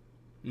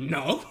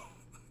 No.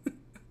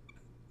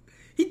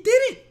 He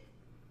didn't.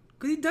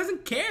 Because he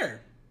doesn't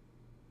care.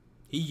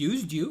 He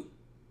used you.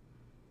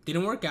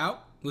 Didn't work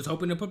out. Was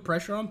hoping to put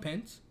pressure on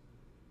Pence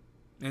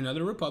and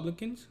other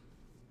Republicans.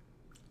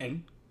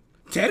 And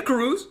Ted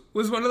Cruz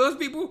was one of those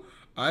people.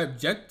 I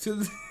object to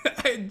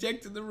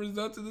the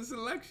results of this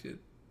election.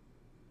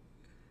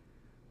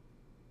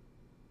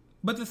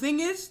 But the thing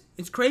is,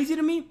 it's crazy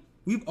to me.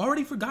 We've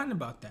already forgotten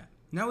about that.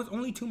 And that was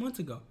only 2 months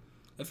ago.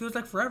 It feels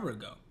like forever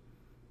ago.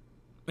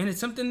 And it's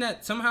something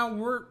that somehow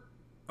we're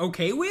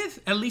okay with,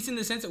 at least in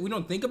the sense that we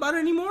don't think about it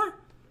anymore.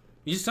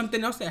 It's just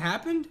something else that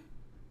happened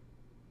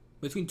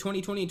between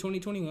 2020 and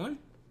 2021.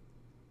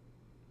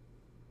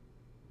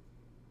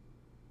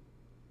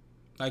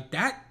 Like,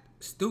 that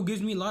still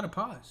gives me a lot of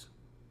pause.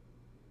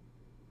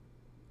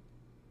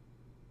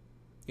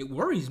 It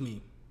worries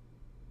me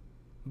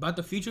about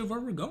the future of where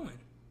we're going.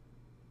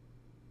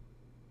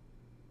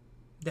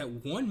 That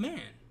one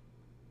man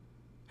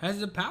has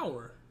the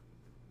power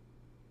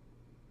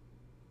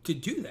to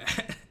do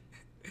that.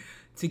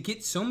 To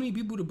get so many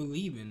people to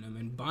believe in him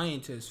and buy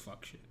into his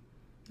fuck shit.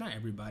 Not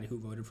everybody who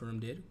voted for him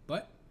did,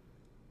 but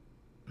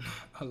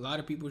a lot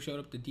of people showed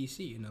up to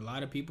DC, and a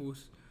lot of people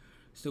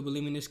still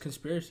believe in this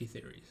conspiracy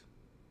theories.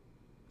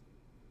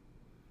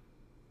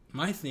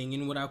 My thing,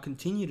 and what I'll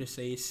continue to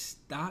say, is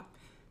stop.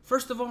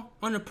 First of all,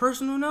 on a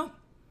personal note,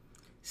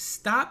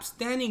 stop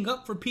standing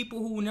up for people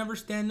who will never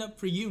stand up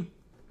for you.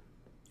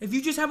 If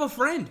you just have a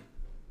friend.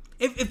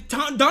 If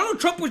Donald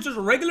Trump was just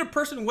a regular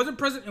person and wasn't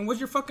president and was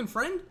your fucking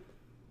friend,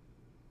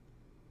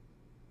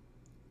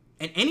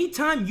 and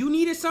anytime you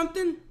needed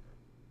something,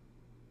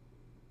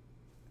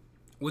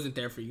 wasn't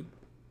there for you.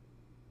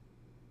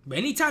 But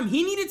anytime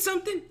he needed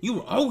something, you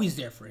were always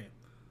there for him.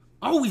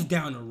 Always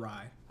down to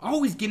ride.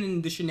 Always getting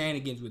into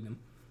shenanigans with him.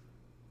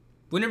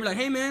 Whenever like,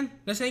 hey man,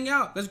 let's hang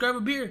out. Let's grab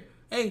a beer.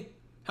 Hey,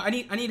 I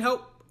need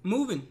help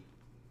moving.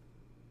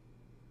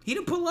 He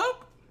didn't pull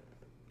up.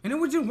 And it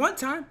was just one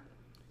time,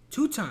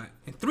 2 times,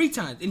 and 3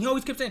 times. And he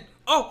always kept saying,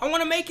 oh, I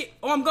want to make it.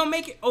 Oh, I'm going to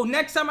make it. Oh,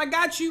 next time I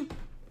got you.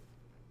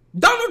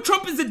 Donald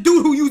Trump is a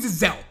dude who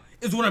uses Zelle,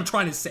 is what I'm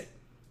trying to say.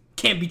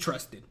 Can't be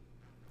trusted.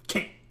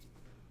 Can't.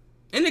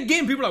 And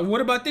again, people are like,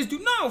 what about this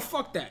dude? No,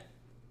 fuck that.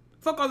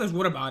 Fuck all this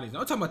what about it.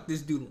 I'm talking about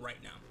this dude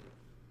right now.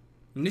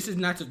 And this is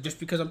not just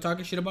because I'm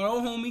talking shit about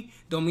old homie,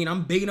 don't mean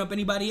I'm bigging up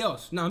anybody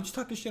else. No, I'm just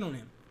talking shit on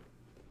him.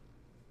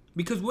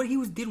 Because what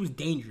he did was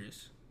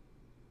dangerous.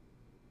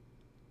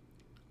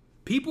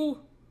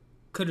 People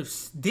could have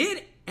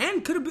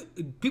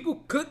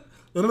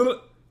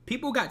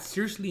people got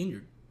seriously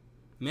injured.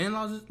 Man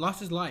lost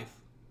his life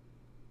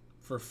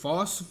for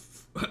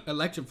false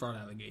election fraud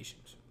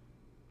allegations.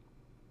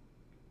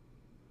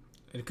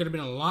 And it could have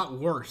been a lot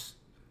worse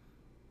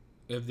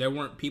if there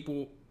weren't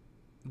people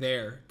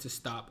there to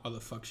stop all the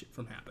fuck shit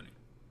from happening.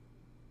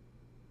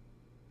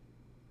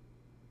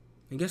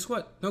 And guess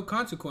what? No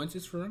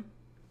consequences for him.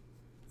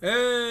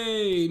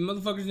 Hey,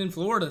 motherfuckers in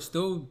Florida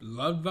still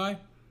loved by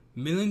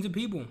millions of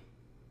people.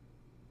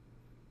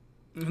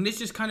 And this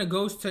just kind of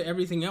goes to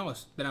everything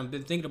else that I've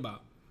been thinking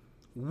about.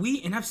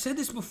 And I've said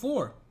this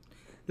before,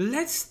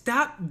 let's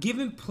stop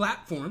giving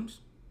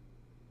platforms,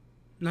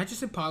 not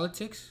just in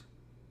politics,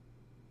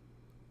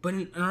 but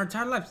in our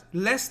entire lives.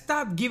 Let's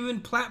stop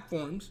giving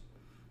platforms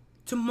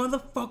to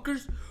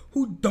motherfuckers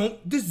who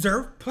don't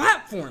deserve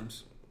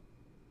platforms.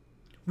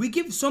 We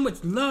give so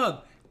much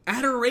love,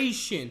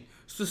 adoration,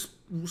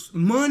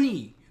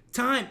 money,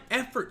 time,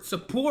 effort,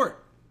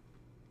 support,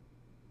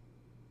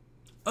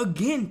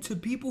 again, to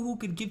people who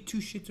could give 2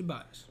 shits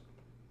about us.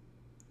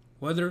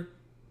 Whether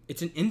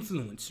it's an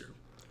influencer,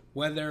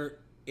 whether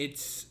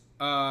it's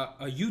a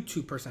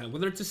YouTube person,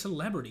 whether it's a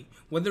celebrity,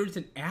 whether it's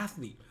an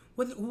athlete,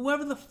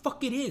 whoever the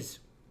fuck it is.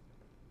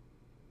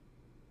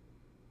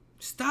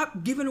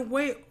 Stop giving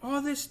away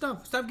all this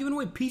stuff. Stop giving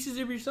away pieces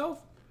of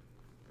yourself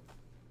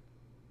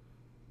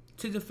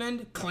to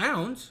defend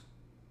clowns,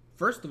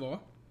 first of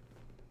all.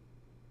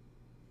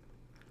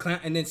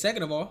 And then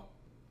second of all,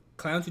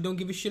 clowns who don't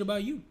give a shit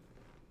about you.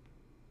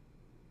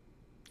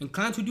 And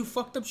clowns who do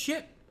fucked up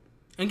shit.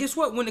 And guess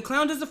what? When the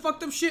clown does the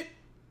fucked up shit,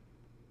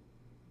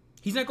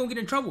 he's not going to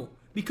get in trouble.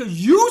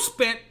 Because you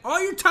spent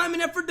all your time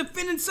and effort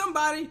defending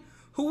somebody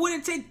who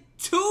wouldn't take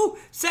 2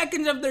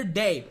 seconds of their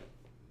day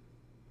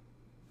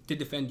to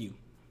defend you.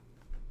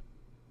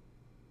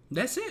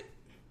 That's it.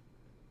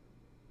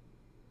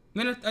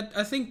 Man,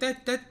 I think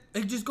that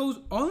it just goes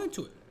all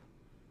into it.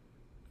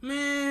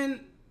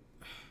 Man,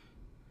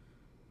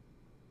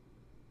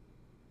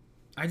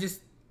 I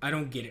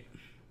don't get it.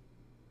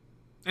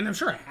 And I'm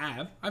sure I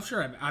have. I'm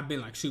sure I've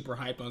been like super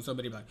hyped on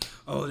somebody like,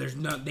 oh, there's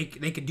no, they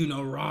could do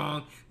no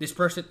wrong. This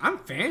person, I'm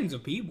fans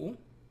of people.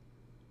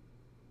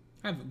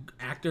 I have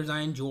actors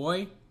I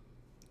enjoy,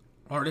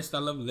 artists I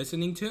love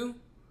listening to,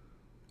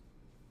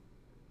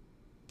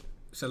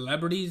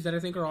 celebrities that I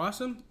think are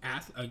awesome. I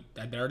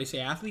already say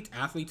athletes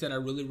that I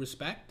really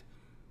respect,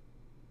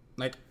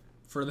 like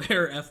for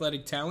their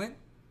athletic talent.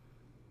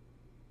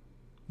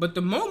 But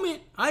the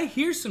moment I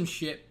hear some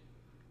shit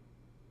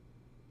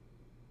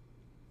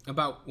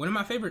about one of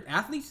my favorite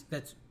athletes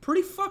that's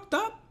pretty fucked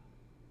up,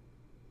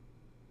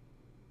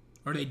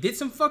 or they did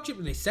some fuck shit,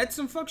 or they said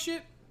some fuck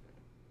shit,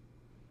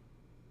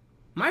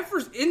 my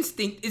first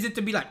instinct isn't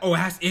to be like, oh,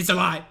 it's a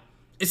lie.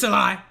 It's a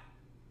lie.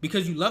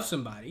 Because you love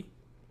somebody,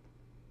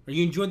 or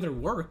you enjoy their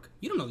work.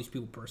 You don't know these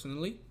people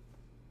personally.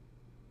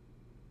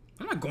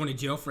 I'm not going to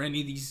jail for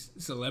any of these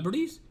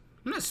celebrities.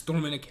 I'm not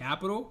storming a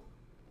Capitol.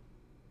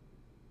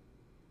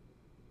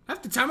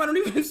 Half the time, I don't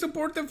even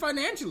support them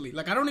financially.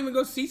 Like, I don't even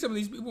go see some of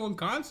these people in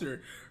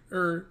concert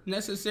or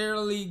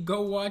necessarily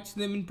go watch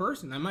them in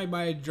person. I might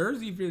buy a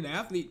jersey if you're an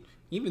athlete.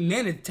 Even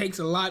then, it takes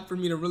a lot for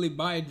me to really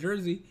buy a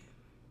jersey.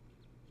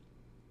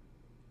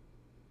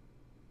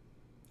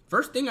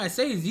 First thing I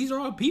say is these are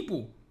all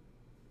people.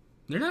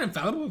 They're not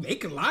infallible. They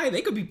could lie.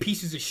 They could be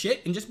pieces of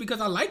shit. And just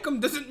because I like them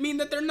doesn't mean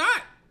that they're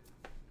not.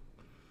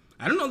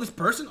 I don't know this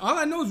person. All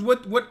I know is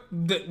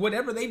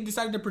whatever they've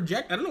decided to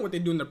project. I don't know what they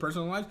do in their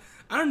personal lives.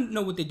 I don't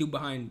know what they do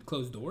behind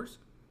closed doors.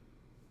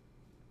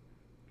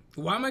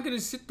 Why am I going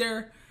to sit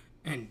there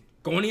and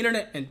go on the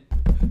internet and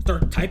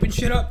start typing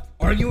shit up,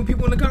 arguing with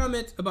people in the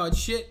comments about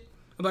shit,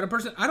 about a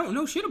person I don't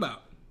know shit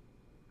about?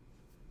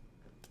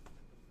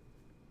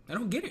 I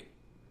don't get it.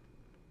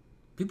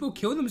 People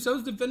kill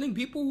themselves defending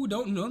people who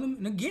don't know them,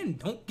 and again,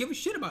 don't give a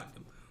shit about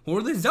them.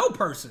 Or the Zell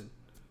person.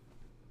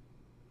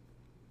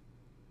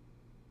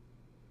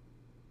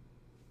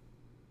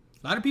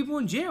 A lot of people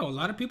in jail. A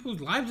lot of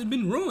people's lives have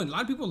been ruined. A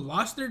lot of people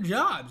lost their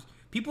jobs.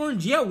 People are in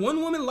jail. One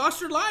woman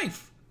lost her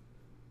life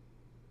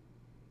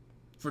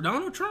for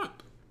Donald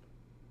Trump.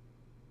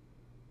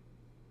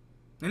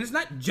 And it's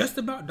not just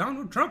about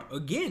Donald Trump.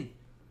 Again,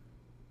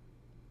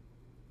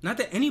 not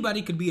that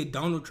anybody could be a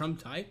Donald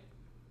Trump type.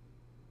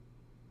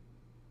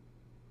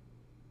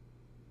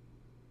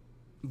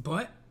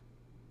 But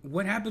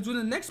what happens with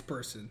the next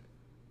person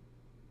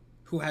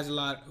who has a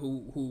lot,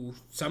 who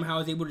somehow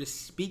is able to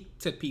speak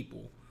to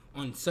people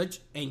on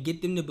such, and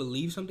get them to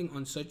believe something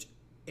on such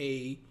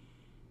a,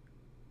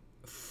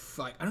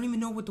 like, I don't even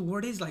know what the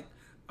word is, like,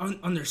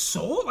 on their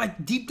soul,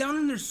 like, deep down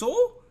in their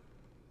soul?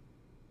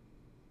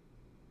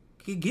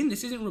 Again,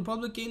 this isn't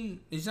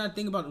Republican, it's not a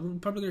thing about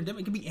Republican or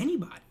Democrat, it could be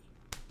anybody.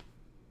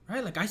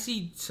 Right? Like, I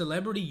see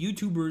celebrity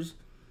YouTubers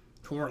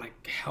who are,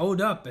 like, held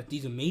up at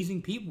these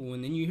amazing people,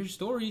 and then you hear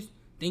stories,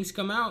 things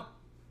come out,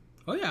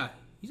 oh yeah,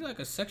 he's like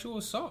a sexual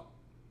assaulter.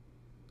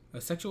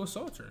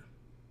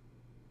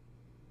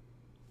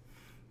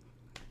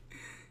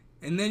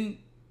 And then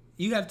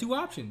you have two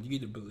options. You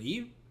either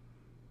believe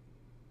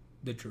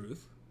the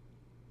truth,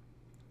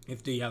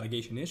 if the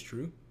allegation is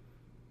true,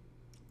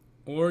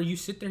 or you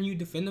sit there and you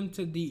defend them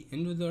to the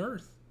end of the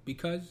earth,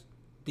 because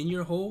then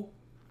your whole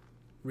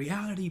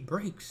reality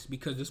breaks,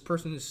 because this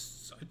person is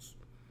such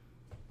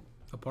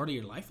a part of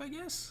your life, I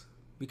guess,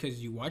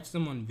 because you watch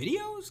them on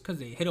videos, because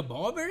they hit a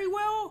ball very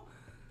well,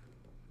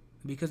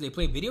 because they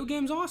play video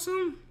games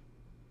awesome.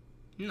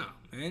 No,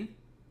 man.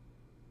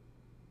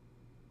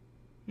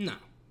 No.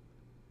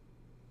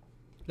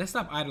 Let's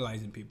stop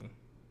idolizing people.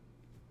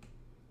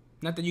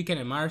 Not that you can't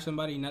admire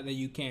somebody, not that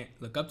you can't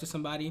look up to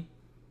somebody,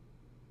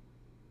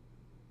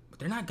 but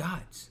they're not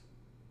gods.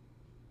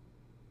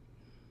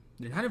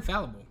 They're not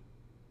infallible.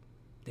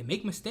 They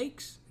make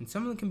mistakes, and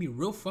some of them can be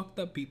real fucked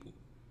up people.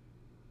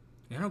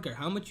 And I don't care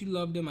how much you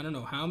love them. I don't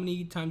know how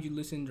many times you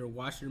listened or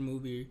watched their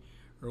movie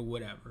or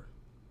whatever,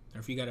 or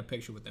if you got a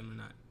picture with them or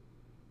not.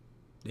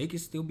 They can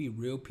still be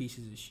real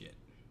pieces of shit.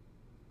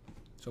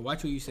 So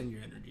watch who you send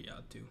your energy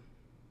out to.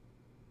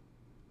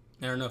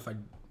 I don't know if I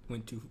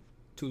went too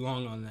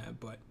long on that,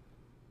 but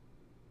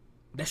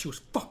that shit was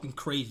fucking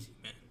crazy,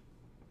 man.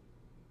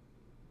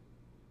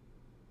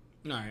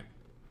 Alright.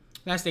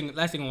 Last thing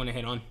I want to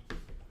hit on,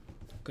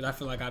 because I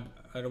feel like I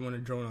don't want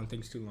to drone on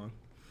things too long.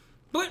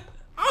 But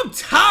I'm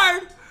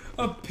tired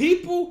of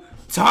people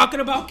talking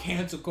about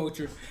cancel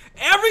culture.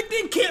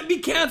 Everything can't be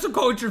cancel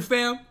culture,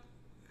 fam.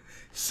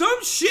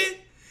 Some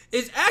shit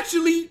is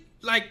actually,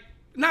 like,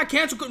 not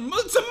cancel culture.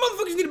 Some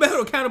motherfuckers need to be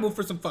held accountable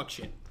for some fuck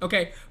shit.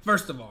 Okay?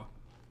 First of all.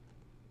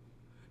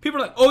 People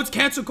are like, oh, it's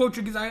cancel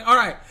culture because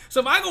alright.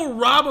 So if I go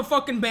rob a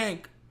fucking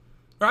bank,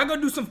 or I go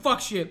do some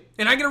fuck shit,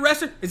 and I get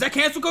arrested, is that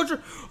cancel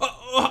culture?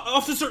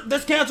 Officer,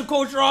 that's cancel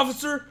culture,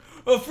 officer.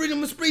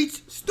 Freedom of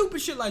speech. Stupid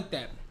shit like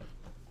that.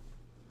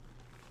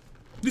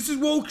 This is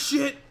woke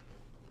shit.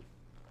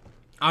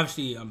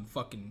 Obviously, I'm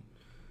fucking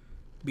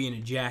being a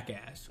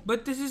jackass.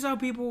 But this is how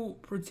people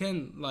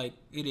pretend like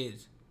it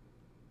is.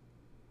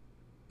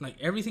 Like,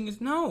 everything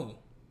is, no.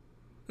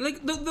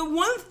 Like,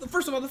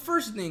 first of all, the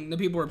first thing that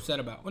people are upset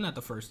about, well, not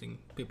the first thing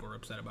people are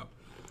upset about,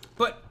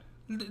 but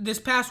this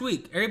past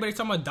week, everybody's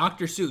talking about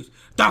Dr. Seuss.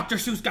 Dr.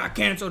 Seuss got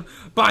canceled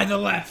by the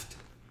left.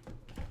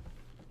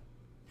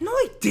 No,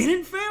 he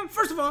didn't, fam.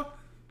 First of all,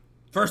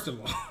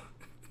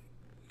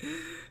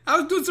 I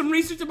was doing some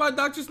research about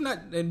Dr.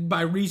 Seuss, and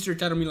by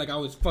research, I don't mean like I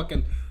was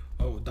fucking,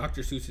 oh,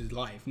 Dr. Seuss's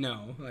life.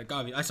 No, like,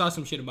 obviously, I saw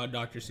some shit about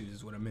Dr. Seuss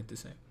is what I meant to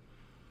say.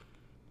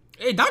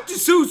 Hey, Dr.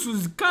 Seuss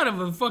was kind of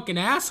a fucking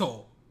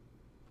asshole,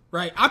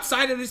 right?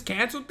 Outside of this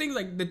cancel thing,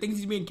 like the things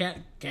he's being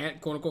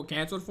quote-unquote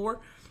canceled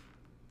for.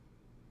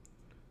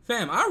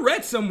 Fam, I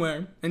read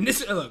somewhere, and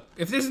this, look,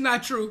 if this is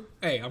not true,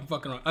 hey, I'm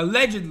fucking wrong.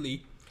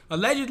 Allegedly,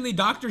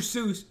 Dr.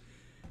 Seuss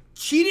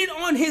cheated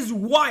on his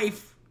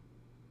wife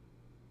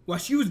while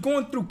she was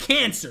going through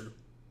cancer.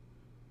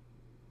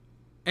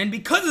 And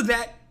because of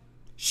that,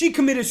 she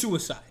committed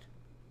suicide.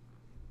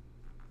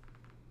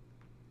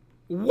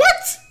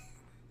 What?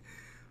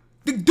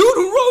 The dude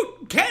who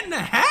wrote Cat in the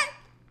Hat?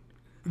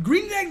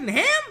 Green Eggs and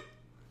Ham?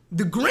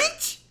 The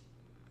Grinch?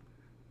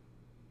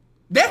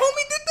 That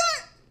homie did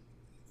that?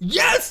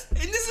 Yes! And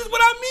this is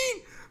what I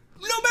mean.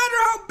 No matter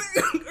how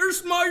big or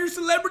small your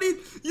celebrity,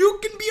 you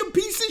can be a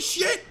piece of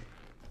shit.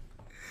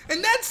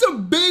 And that's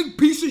some big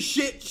piece of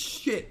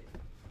shit.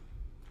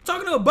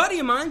 Talking to a buddy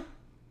of mine,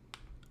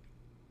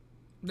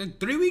 like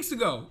 3 weeks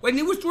ago,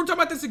 when we're talking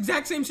about this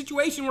exact same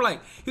situation,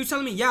 he was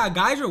telling me, yeah,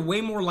 guys are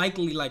way more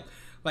likely, like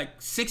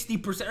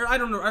 60%, or I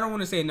don't know, I don't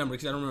want to say a number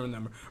because I don't remember the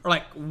number,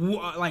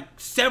 or like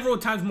several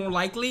times more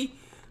likely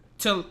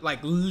to like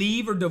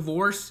leave or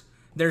divorce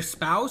their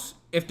spouse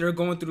if they're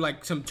going through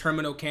like some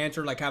terminal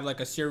cancer, like have like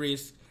a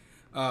serious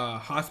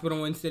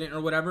hospital incident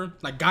or whatever.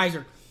 Like, guys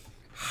are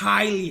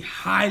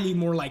highly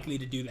more likely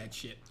to do that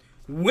shit.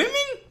 Women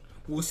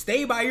will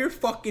stay by your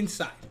fucking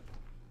side.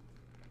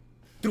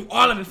 Through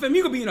all of it. Fam,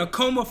 you could be in a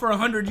coma for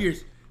 100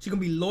 years. She's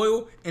going to be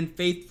loyal and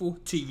faithful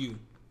to you.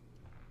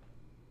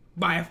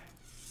 By a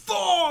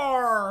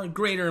far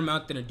greater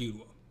amount than a dude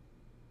will.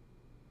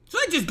 So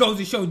that just goes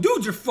to show,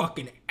 dudes are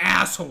fucking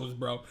assholes,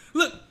 bro.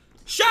 Look,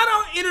 shout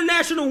out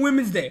International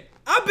Women's Day.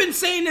 I've been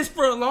saying this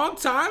for a long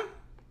time.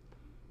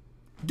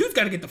 Dudes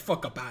got to get the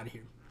fuck up out of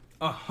here.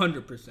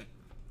 100%.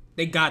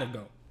 They got to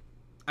go.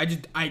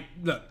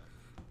 Look.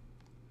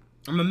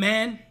 I'm a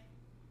man.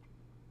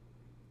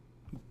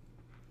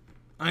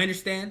 I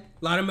understand.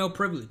 A lot of male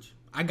privilege.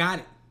 I got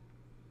it.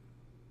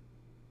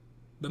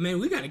 But man,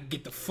 we gotta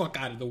get the fuck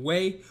out of the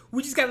way.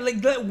 We just gotta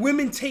let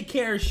women take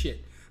care of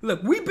shit.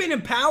 Look, we've been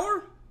in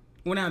power.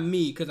 Well, not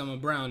me, because I'm a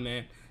brown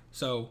man.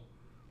 So,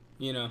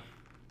 you know.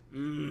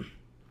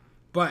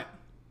 But,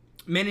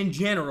 men in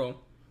general,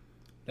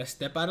 let's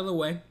step out of the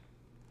way.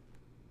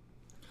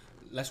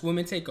 Let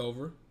women take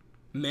over.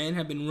 Men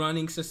have been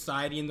running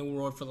society in the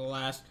world for the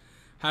last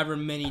however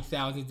many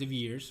thousands of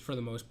years, for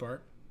the most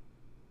part.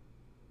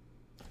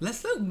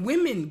 Let's let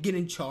women get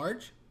in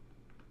charge.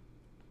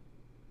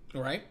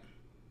 Alright?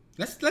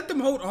 Let's let them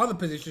hold all the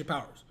positions of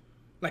powers.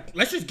 Like,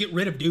 let's just get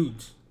rid of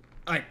dudes.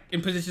 Like,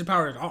 in positions of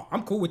power. Oh,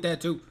 I'm cool with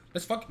that too.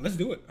 Let's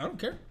do it. I don't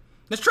care.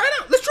 Let's try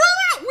it out. Let's try it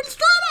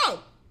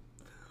out.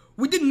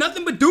 We did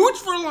nothing but dudes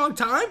for a long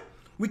time.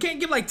 We can't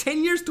give like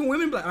 10 years to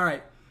women. But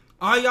alright,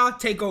 all y'all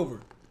take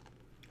over.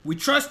 We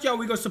trust y'all.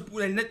 We gonna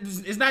support. And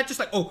it's not just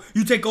like, oh,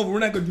 you take over. We're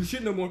not gonna do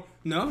shit no more.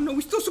 No,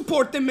 we still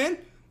support them, man.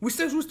 We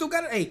still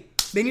got it. Hey,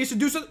 they need us to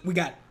do something. We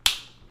got it.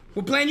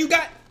 What plan you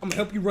got? I'm gonna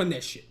help you run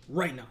that shit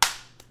right now.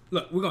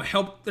 Look, we're gonna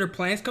help their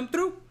plans come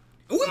through.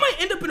 And we might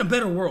end up in a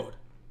better world.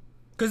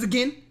 Because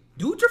again,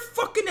 dudes are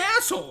fucking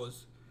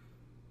assholes.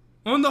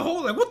 On the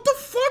whole, like, what the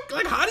fuck?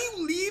 Like, how do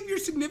you leave your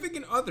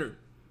significant other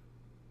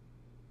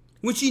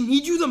when she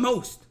needs you the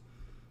most?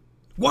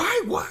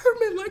 Why are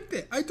men like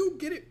that? I don't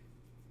get it.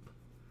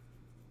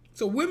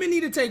 So women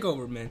need to take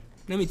over, man.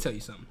 Let me tell you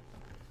something.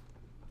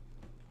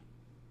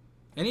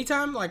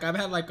 Anytime, like, I've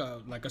had like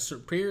a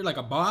superior, like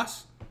a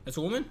boss that's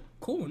a woman,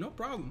 cool, no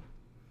problem.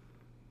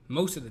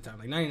 Most of the time,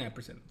 like 99%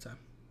 of the time.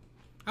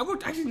 I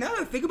worked, actually, now that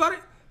I think about it,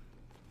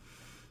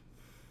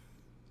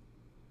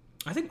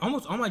 I think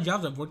almost all my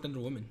jobs I've worked under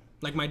women.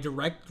 Like my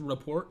direct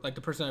report, like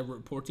the person I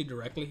report to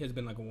directly has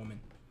been like a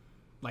woman.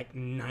 Like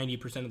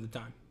 90% of the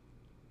time.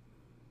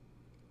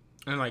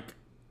 And like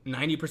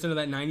 90% of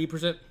that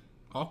 90%,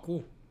 all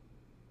cool.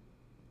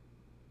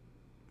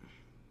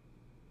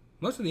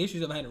 Most of the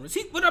issues I've had to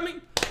see what I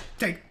mean.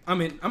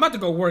 I'm about to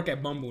go work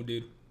at Bumble,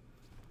 dude.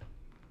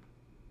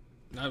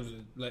 I was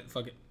like,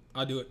 fuck it.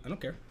 I'll do it. I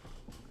don't care.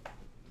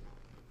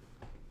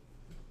 I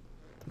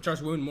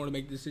trust women more to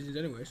make decisions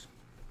anyways.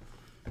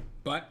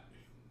 But,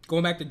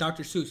 going back to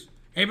Dr. Seuss.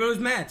 Everybody was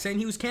mad, saying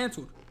he was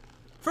canceled.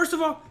 First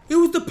of all, it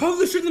was the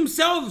publisher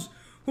themselves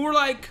who were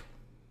like,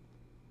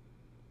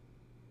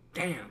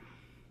 damn.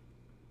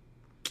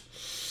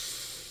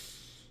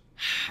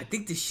 I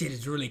think this shit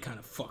is really kind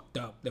of fucked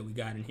up that we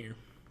got in here.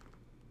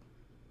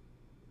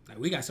 Like,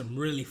 we got some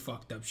really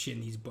fucked up shit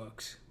in these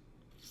books.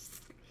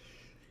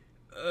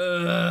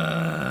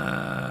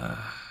 But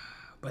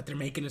they're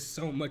making us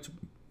so much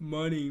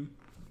money.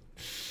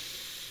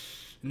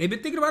 And they've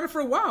been thinking about it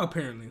for a while,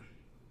 apparently.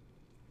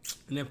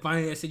 And then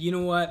finally I said, you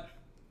know what?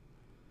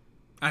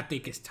 I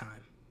think it's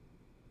time.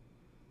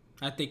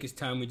 I think it's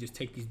time we just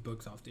take these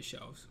books off the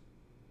shelves.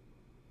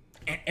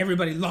 And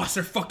everybody lost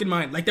their fucking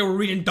mind. Like they were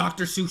reading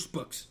Dr. Seuss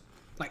books.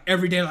 Like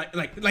every day,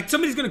 like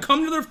somebody's gonna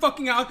come to their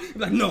fucking house and be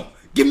like, no,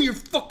 give me your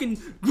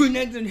fucking green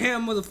eggs and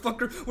ham,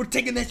 motherfucker. We're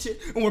taking that shit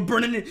and we're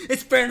burning it.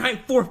 It's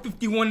Fahrenheit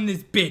 451 in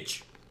this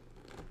bitch.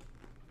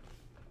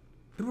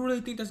 People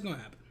really think that's gonna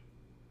happen?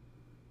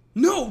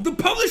 No, the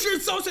publisher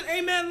itself said,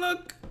 hey man,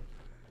 look,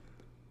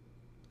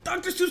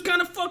 Dr. Seuss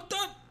kind of fucked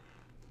up.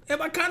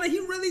 He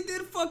really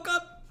did fuck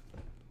up.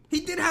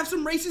 He did have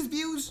some racist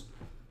views,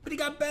 but he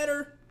got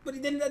better. But he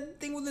did that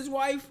thing with his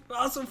wife,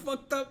 also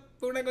fucked up.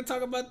 But we're not gonna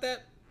talk about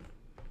that.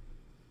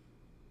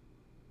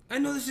 I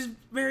know this is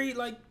very,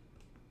 like,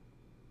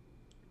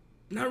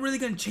 not really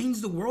gonna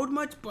change the world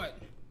much, but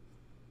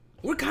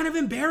we're kind of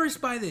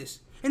embarrassed by this.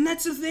 And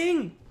that's the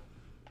thing.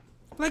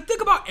 Like,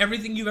 think about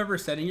everything you've ever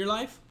said in your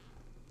life.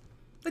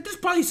 Like, there's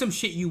probably some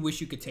shit you wish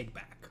you could take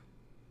back.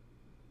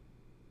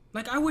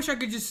 Like, I wish I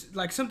could just,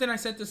 like, something I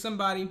said to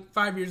somebody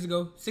 5 years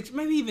ago, 6,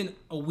 maybe even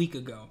a week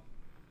ago.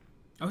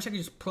 I wish I could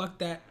just pluck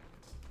that,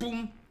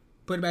 boom,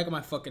 put it back in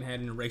my fucking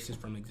head and erase it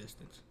from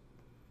existence.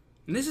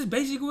 And this is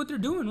basically what they're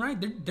doing, right?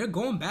 They're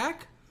going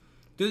back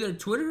through their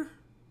Twitter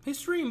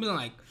history and being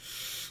like,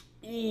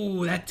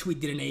 ooh, that tweet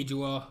didn't age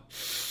well.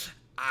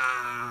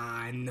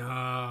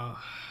 No.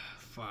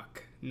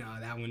 Fuck. No,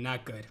 that one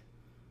not good.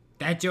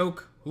 That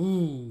joke,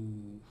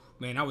 ooh.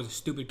 Man, I was a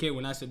stupid kid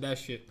when I said that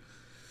shit.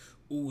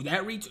 Ooh,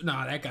 that reach,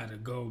 nah, that gotta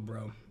go,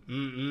 bro.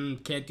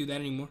 Can't do that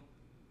anymore.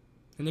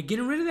 And they're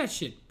getting rid of that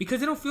shit because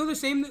they don't feel the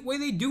same way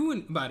they do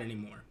about it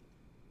anymore.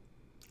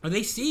 Or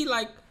they see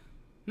like,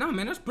 no,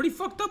 man, that's pretty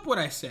fucked up what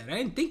I said. I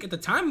didn't think at the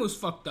time it was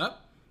fucked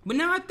up, but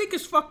now I think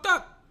it's fucked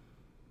up.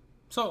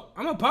 So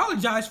I'm gonna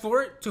apologize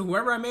for it to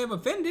whoever I may have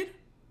offended.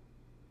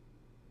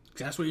 Cause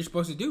that's what you're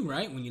supposed to do,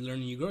 right? When you learn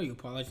and you grow, you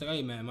apologize. Like,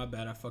 hey man, my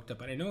bad, I fucked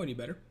up. I didn't know any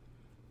better.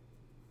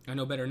 I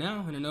know better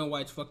now, and I know why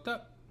it's fucked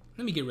up.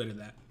 Let me get rid of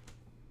that.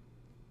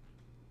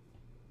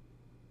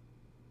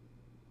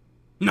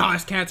 No,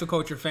 it's cancel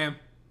culture, fam.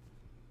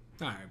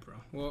 All right, bro.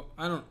 Well,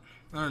 I don't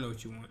know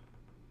what you want.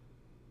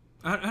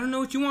 I don't know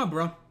what you want,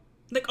 bro.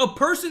 Like a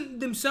person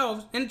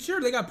themselves, and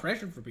sure they got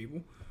pressure for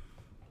people.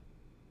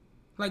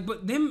 Like,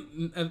 but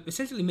them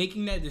essentially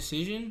making that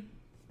decision.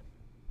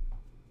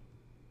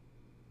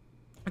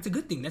 That's a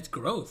good thing. That's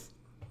growth,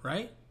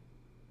 right?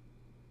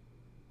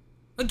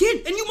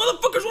 Again, and you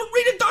motherfuckers were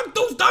reading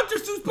those Dr.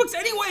 Seuss books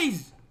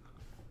anyways.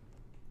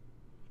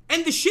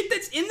 And the shit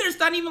that's in there's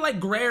not even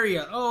like gray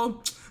area.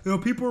 Oh, you know,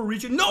 people are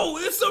reaching. No,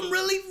 there's some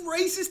really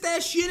racist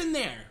ass shit in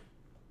there.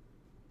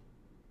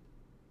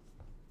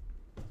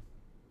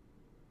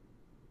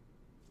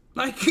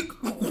 Like,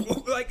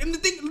 and the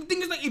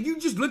thing is, like, if you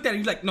just looked at it,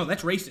 you're like, no,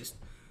 that's racist.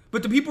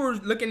 But the people are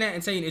looking at it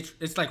and saying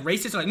it's like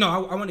racist. Like, no,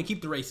 I want to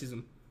keep the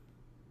racism.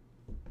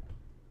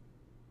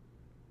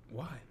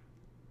 Why?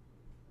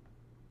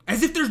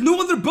 As if there's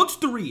no other books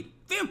to read.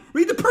 Fam,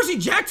 read the Percy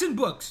Jackson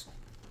books.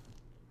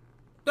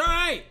 All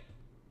right.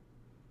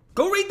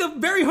 Go read the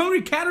Very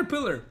Hungry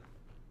Caterpillar.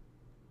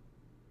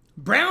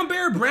 Brown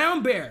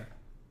Bear.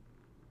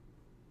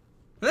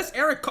 That's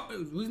Eric.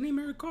 Was his name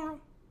Eric Carle?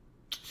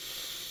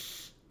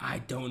 I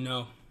don't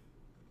know.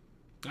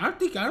 I don't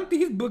think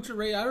his books are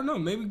racist. I don't know.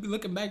 Maybe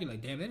looking back, you're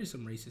like, damn, that is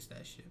some racist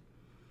ass shit.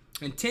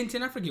 And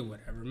Tintin, I forget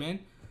whatever,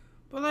 man.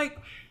 But like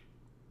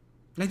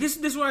this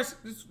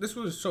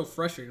was so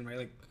frustrating, right?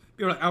 Like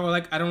people are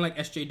like, I don't like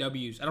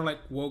SJWs. I don't like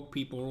woke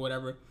people or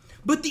whatever.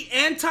 But the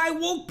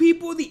anti-woke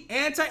people, the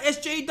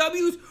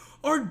anti-SJWs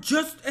are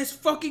just as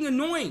fucking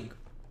annoying.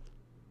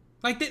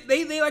 Like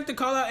they like to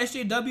call out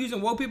SJWs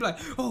and woke people like,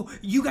 oh,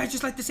 you guys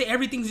just like to say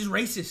everything's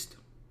racist.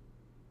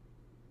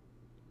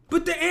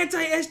 But the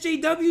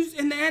anti-SJWs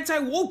and the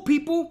anti-woke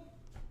people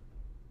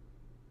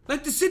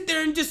like to sit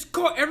there and just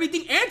call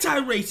everything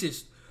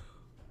anti-racist.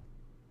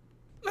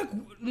 Like,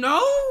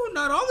 no,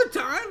 not all the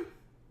time.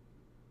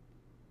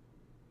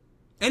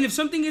 And if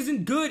something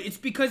isn't good, it's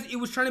because it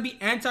was trying to be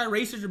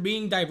anti-racist or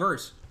being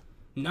diverse.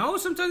 No,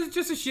 sometimes it's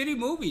just a shitty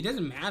movie. It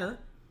doesn't matter.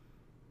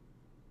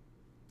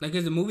 Like,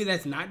 is a movie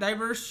that's not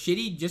diverse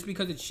shitty just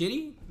because it's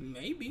shitty?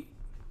 Maybe.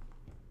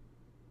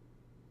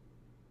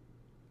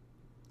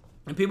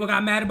 And people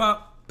got mad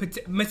about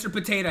Mr.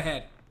 Potato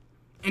Head.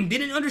 And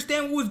didn't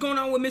understand what was going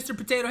on with Mr.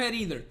 Potato Head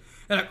either.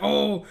 They're like,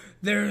 oh,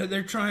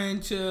 they're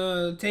trying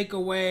to take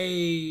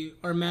away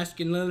our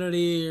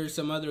masculinity, or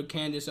some other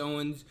Candace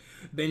Owens,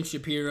 Ben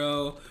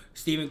Shapiro,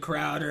 Steven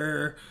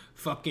Crowder,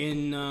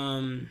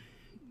 fucking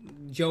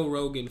Joe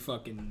Rogan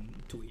fucking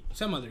tweet.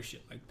 Some other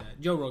shit like that.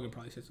 Joe Rogan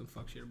probably said some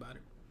fuck shit about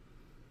it.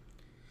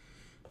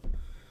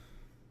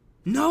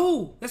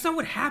 No, that's not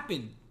what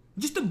happened.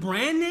 Just the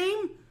brand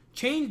name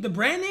changed. The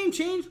brand name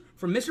changed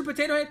from Mr.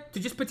 Potato Head to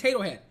just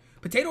Potato Head.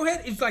 Potato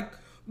Head is like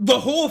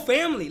the whole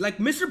family. Like,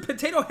 Mr.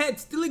 Potato Head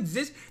still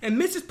exists,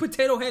 and Mrs.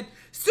 Potato Head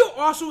still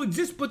also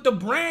exists, but the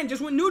brand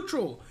just went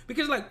neutral.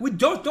 Because, like, we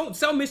don't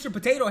sell Mr.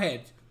 Potato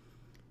Heads.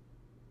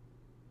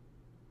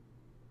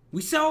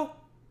 We sell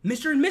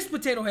Mr. and Miss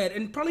Potato Head,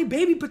 and probably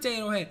Baby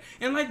Potato Head,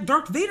 and, like,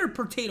 Darth Vader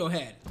Potato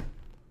Head.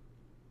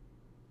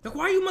 Like,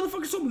 why are you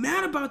motherfuckers so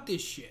mad about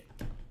this shit?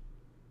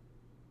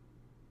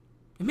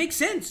 It makes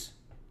sense.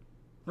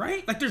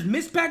 Right? Like, there's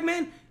Miss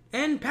Pac-Man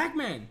and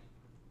Pac-Man.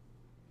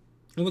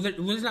 Well,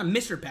 it's not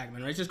Mr.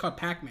 Pac-Man, right? It's just called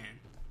Pac-Man.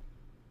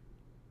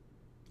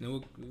 No,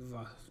 people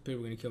are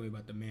going to kill me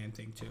about the man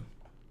thing, too.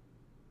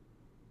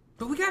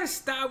 But we got to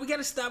stop. We got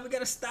to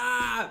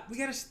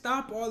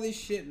stop all this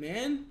shit,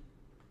 man.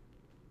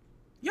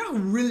 Y'all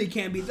really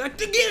can't be... Like,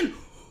 again,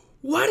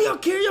 why do y'all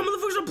care? Y'all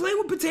motherfuckers don't play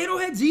with potato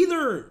heads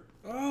either.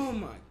 Oh,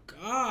 my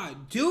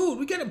God. Dude,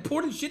 we got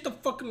important shit to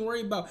fucking worry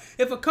about.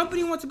 If a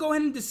company wants to go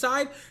ahead and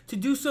decide to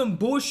do some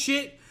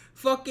bullshit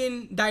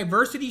fucking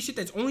diversity shit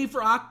that's only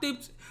for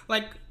octaves...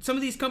 Like, some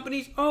of these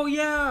companies, oh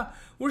yeah,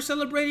 we're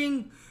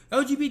celebrating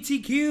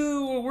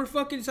LGBTQ, or we're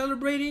fucking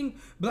celebrating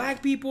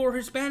black people or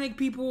Hispanic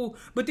people.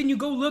 But then you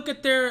go look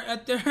at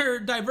their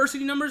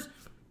diversity numbers,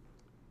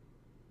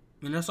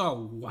 and that's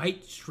all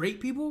white, straight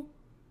people.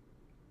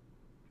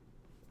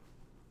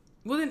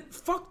 Well then,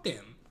 fuck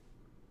them.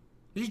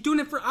 They're just doing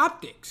it for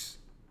optics.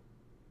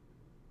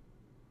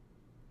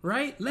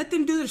 Right? Let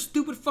them do their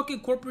stupid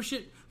fucking corporate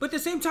shit. But at the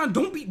same time,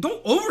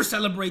 don't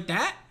over-celebrate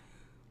that.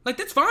 Like,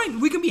 that's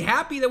fine. We can be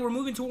happy that we're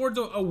moving towards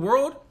a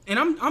world, and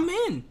I'm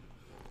in.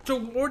 To a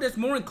world that's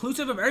more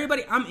inclusive of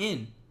everybody, I'm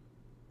in.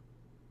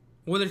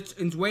 Whether it's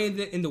in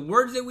the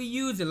words that we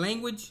use, the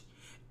language,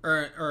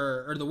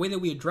 or the way that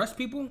we address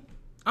people,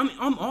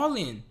 I'm all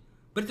in.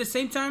 But at the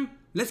same time,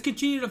 let's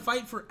continue to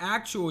fight for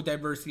actual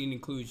diversity and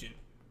inclusion.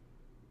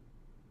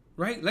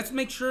 Right? Let's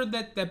make sure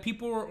that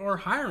people are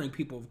hiring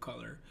people of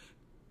color,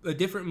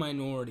 different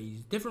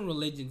minorities, different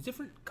religions,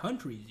 different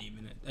countries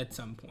even at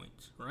some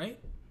points, right?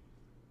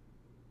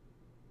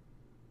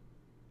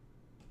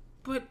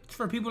 But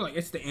for people like,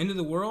 it's the end of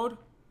the world.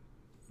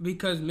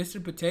 because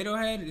Mr. Potato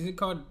Head isn't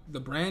called, the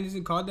brand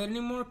isn't called that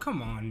anymore?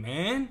 Come on,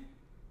 man.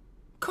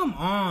 Come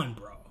on,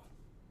 bro.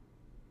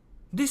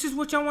 This is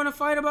what y'all want to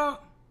fight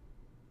about?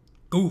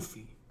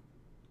 Goofy.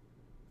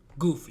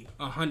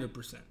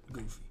 100%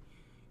 goofy.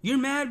 You're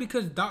mad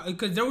because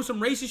there was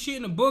some racist shit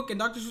in the book, and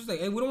Dr. Seuss was like,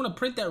 hey, we don't want to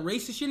print that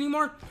racist shit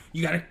anymore.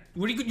 You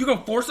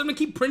gonna force them to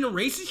keep printing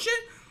racist shit?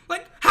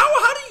 Like, how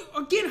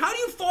do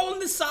you fall on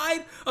the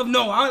side of,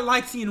 no, I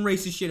like seeing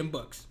racist shit in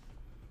books?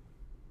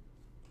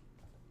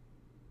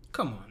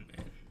 Come on,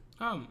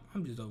 man.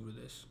 I'm just over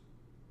this.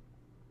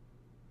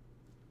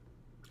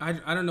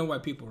 I don't know why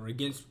people are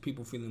against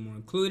people feeling more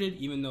included,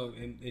 even though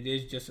it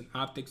is just an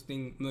optics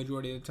thing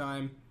majority of the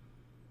time.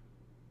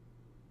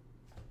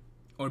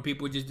 Or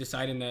people just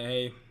deciding that,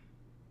 hey,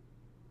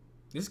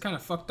 this is kind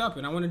of fucked up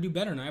and I want to do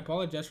better and I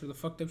apologize for the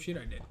fucked up shit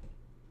I did.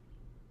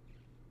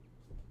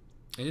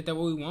 Isn't that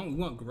what we want? We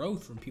want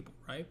growth from people,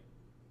 right?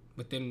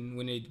 But then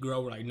when they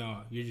grow, we're like, no,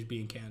 you're just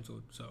being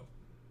canceled, so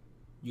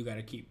you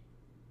gotta keep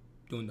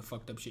doing the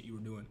fucked up shit you were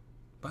doing.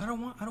 But I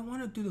don't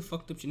want to do the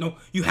fucked up shit. No,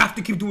 you have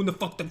to keep doing the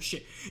fucked up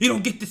shit. You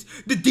don't get this.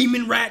 The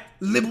demon rat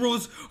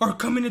liberals are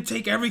coming to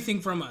take everything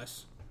from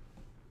us.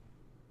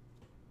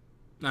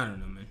 I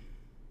don't know, man.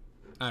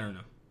 I don't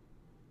know.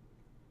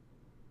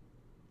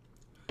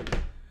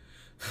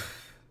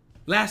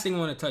 Last thing I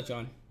want to touch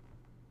on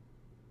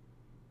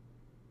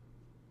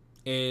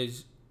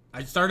is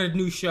I started a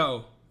new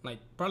show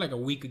probably a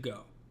week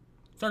ago.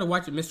 Started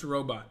watching Mr.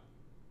 Robot.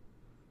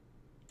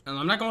 And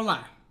I'm not going to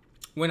lie.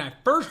 When I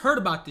first heard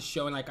about this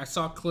show and I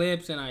saw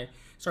clips and I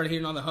started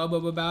hearing all the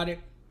hubbub about it,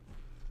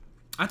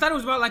 I thought it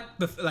was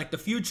about the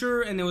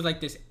future, and it was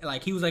this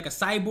he was like a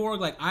cyborg,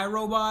 like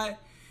iRobot,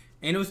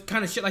 and it was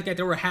kind of shit like that.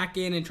 They were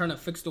hacking and trying to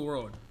fix the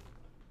world.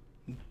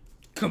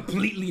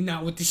 Completely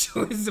not what the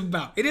show is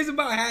about. It is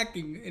about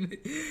hacking,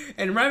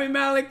 and Rami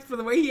Malek, for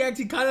the way he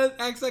actually kind of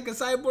acts like a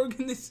cyborg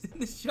in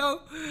this show,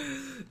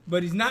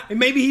 but he's not. And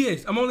maybe he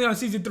is. I'm only on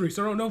season 3,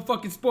 so no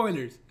fucking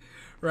spoilers,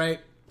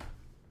 right?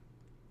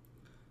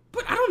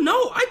 But I don't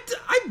know. I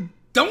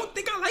don't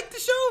think I like the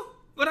show,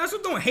 but I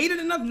also don't hate it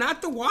enough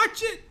not to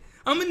watch it.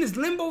 I'm in this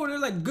limbo where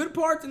there's good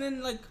parts and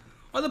then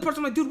other parts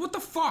I'm like, dude, what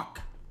the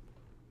fuck?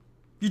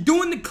 You're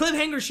doing the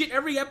cliffhanger shit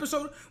every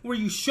episode where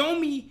you show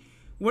me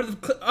where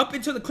up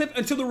until the clip,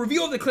 until the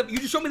reveal of the clip. You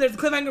just show me there's a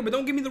cliffhanger, but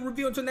don't give me the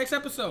reveal until next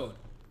episode.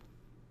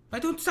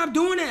 Don't stop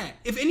doing that.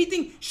 If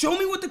anything, show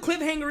me what the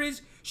cliffhanger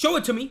is. Show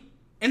it to me.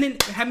 And then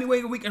have me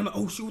wait a week and I'm like,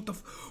 oh shit, what the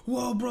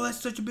whoa, bro,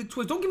 that's such a big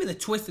twist. Don't give me the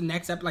twist the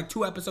next episode,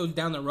 2 episodes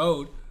down the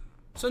road.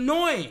 It's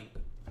annoying.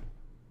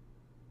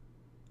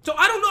 So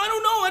I don't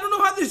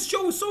know how this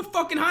show was so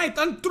fucking hyped.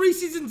 I'm 3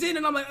 seasons in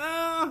and I'm like,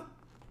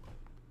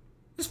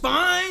 it's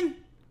fine.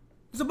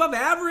 It's above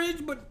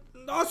average, but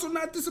also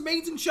not this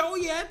amazing show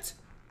yet.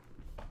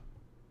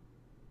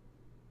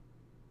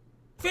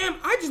 Fam,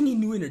 I just need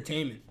new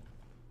entertainment.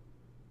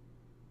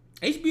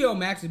 HBO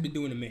Max has been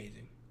doing amazing.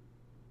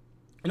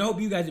 And I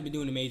hope you guys have been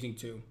doing amazing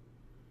too.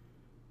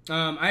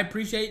 I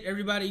appreciate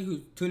everybody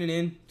who's tuning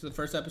in to the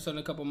first episode in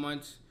a couple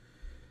months.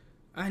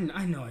 I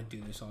know I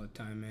do this all the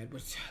time, man,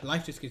 but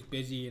life just gets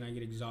busy and I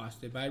get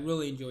exhausted. But I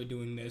really enjoy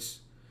doing this.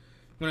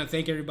 I want to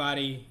thank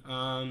everybody.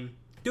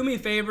 Do me a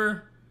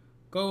favor,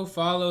 go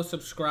follow,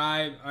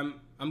 subscribe.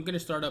 I'm gonna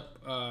start up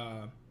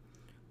an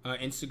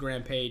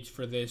Instagram page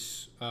for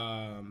this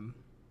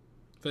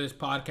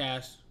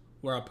podcast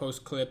where I'll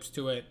post clips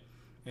to it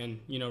and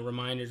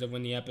reminders of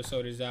when the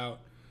episode is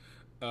out.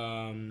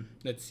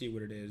 Let's see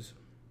what it is.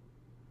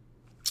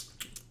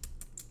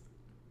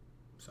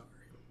 Sorry.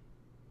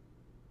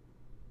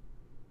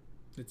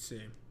 Let's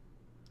see.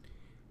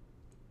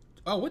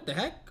 Oh, what the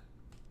heck?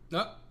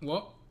 Oh,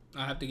 well,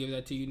 I'll have to give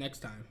that to you next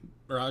time.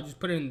 Or I'll just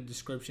put it in the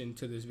description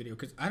to this video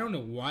because I don't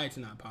know why it's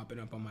not popping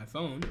up on my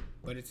phone,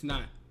 but it's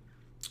not.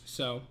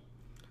 So,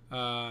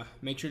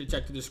 make sure to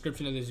check the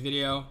description of this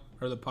video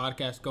or the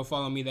podcast. Go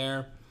follow me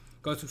there.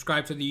 Go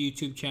subscribe to the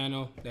YouTube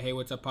channel, the Hey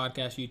What's Up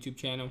Podcast YouTube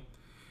channel.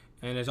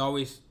 And as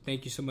always,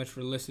 thank you so much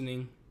for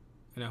listening,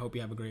 and I hope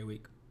you have a great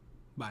week.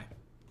 Bye.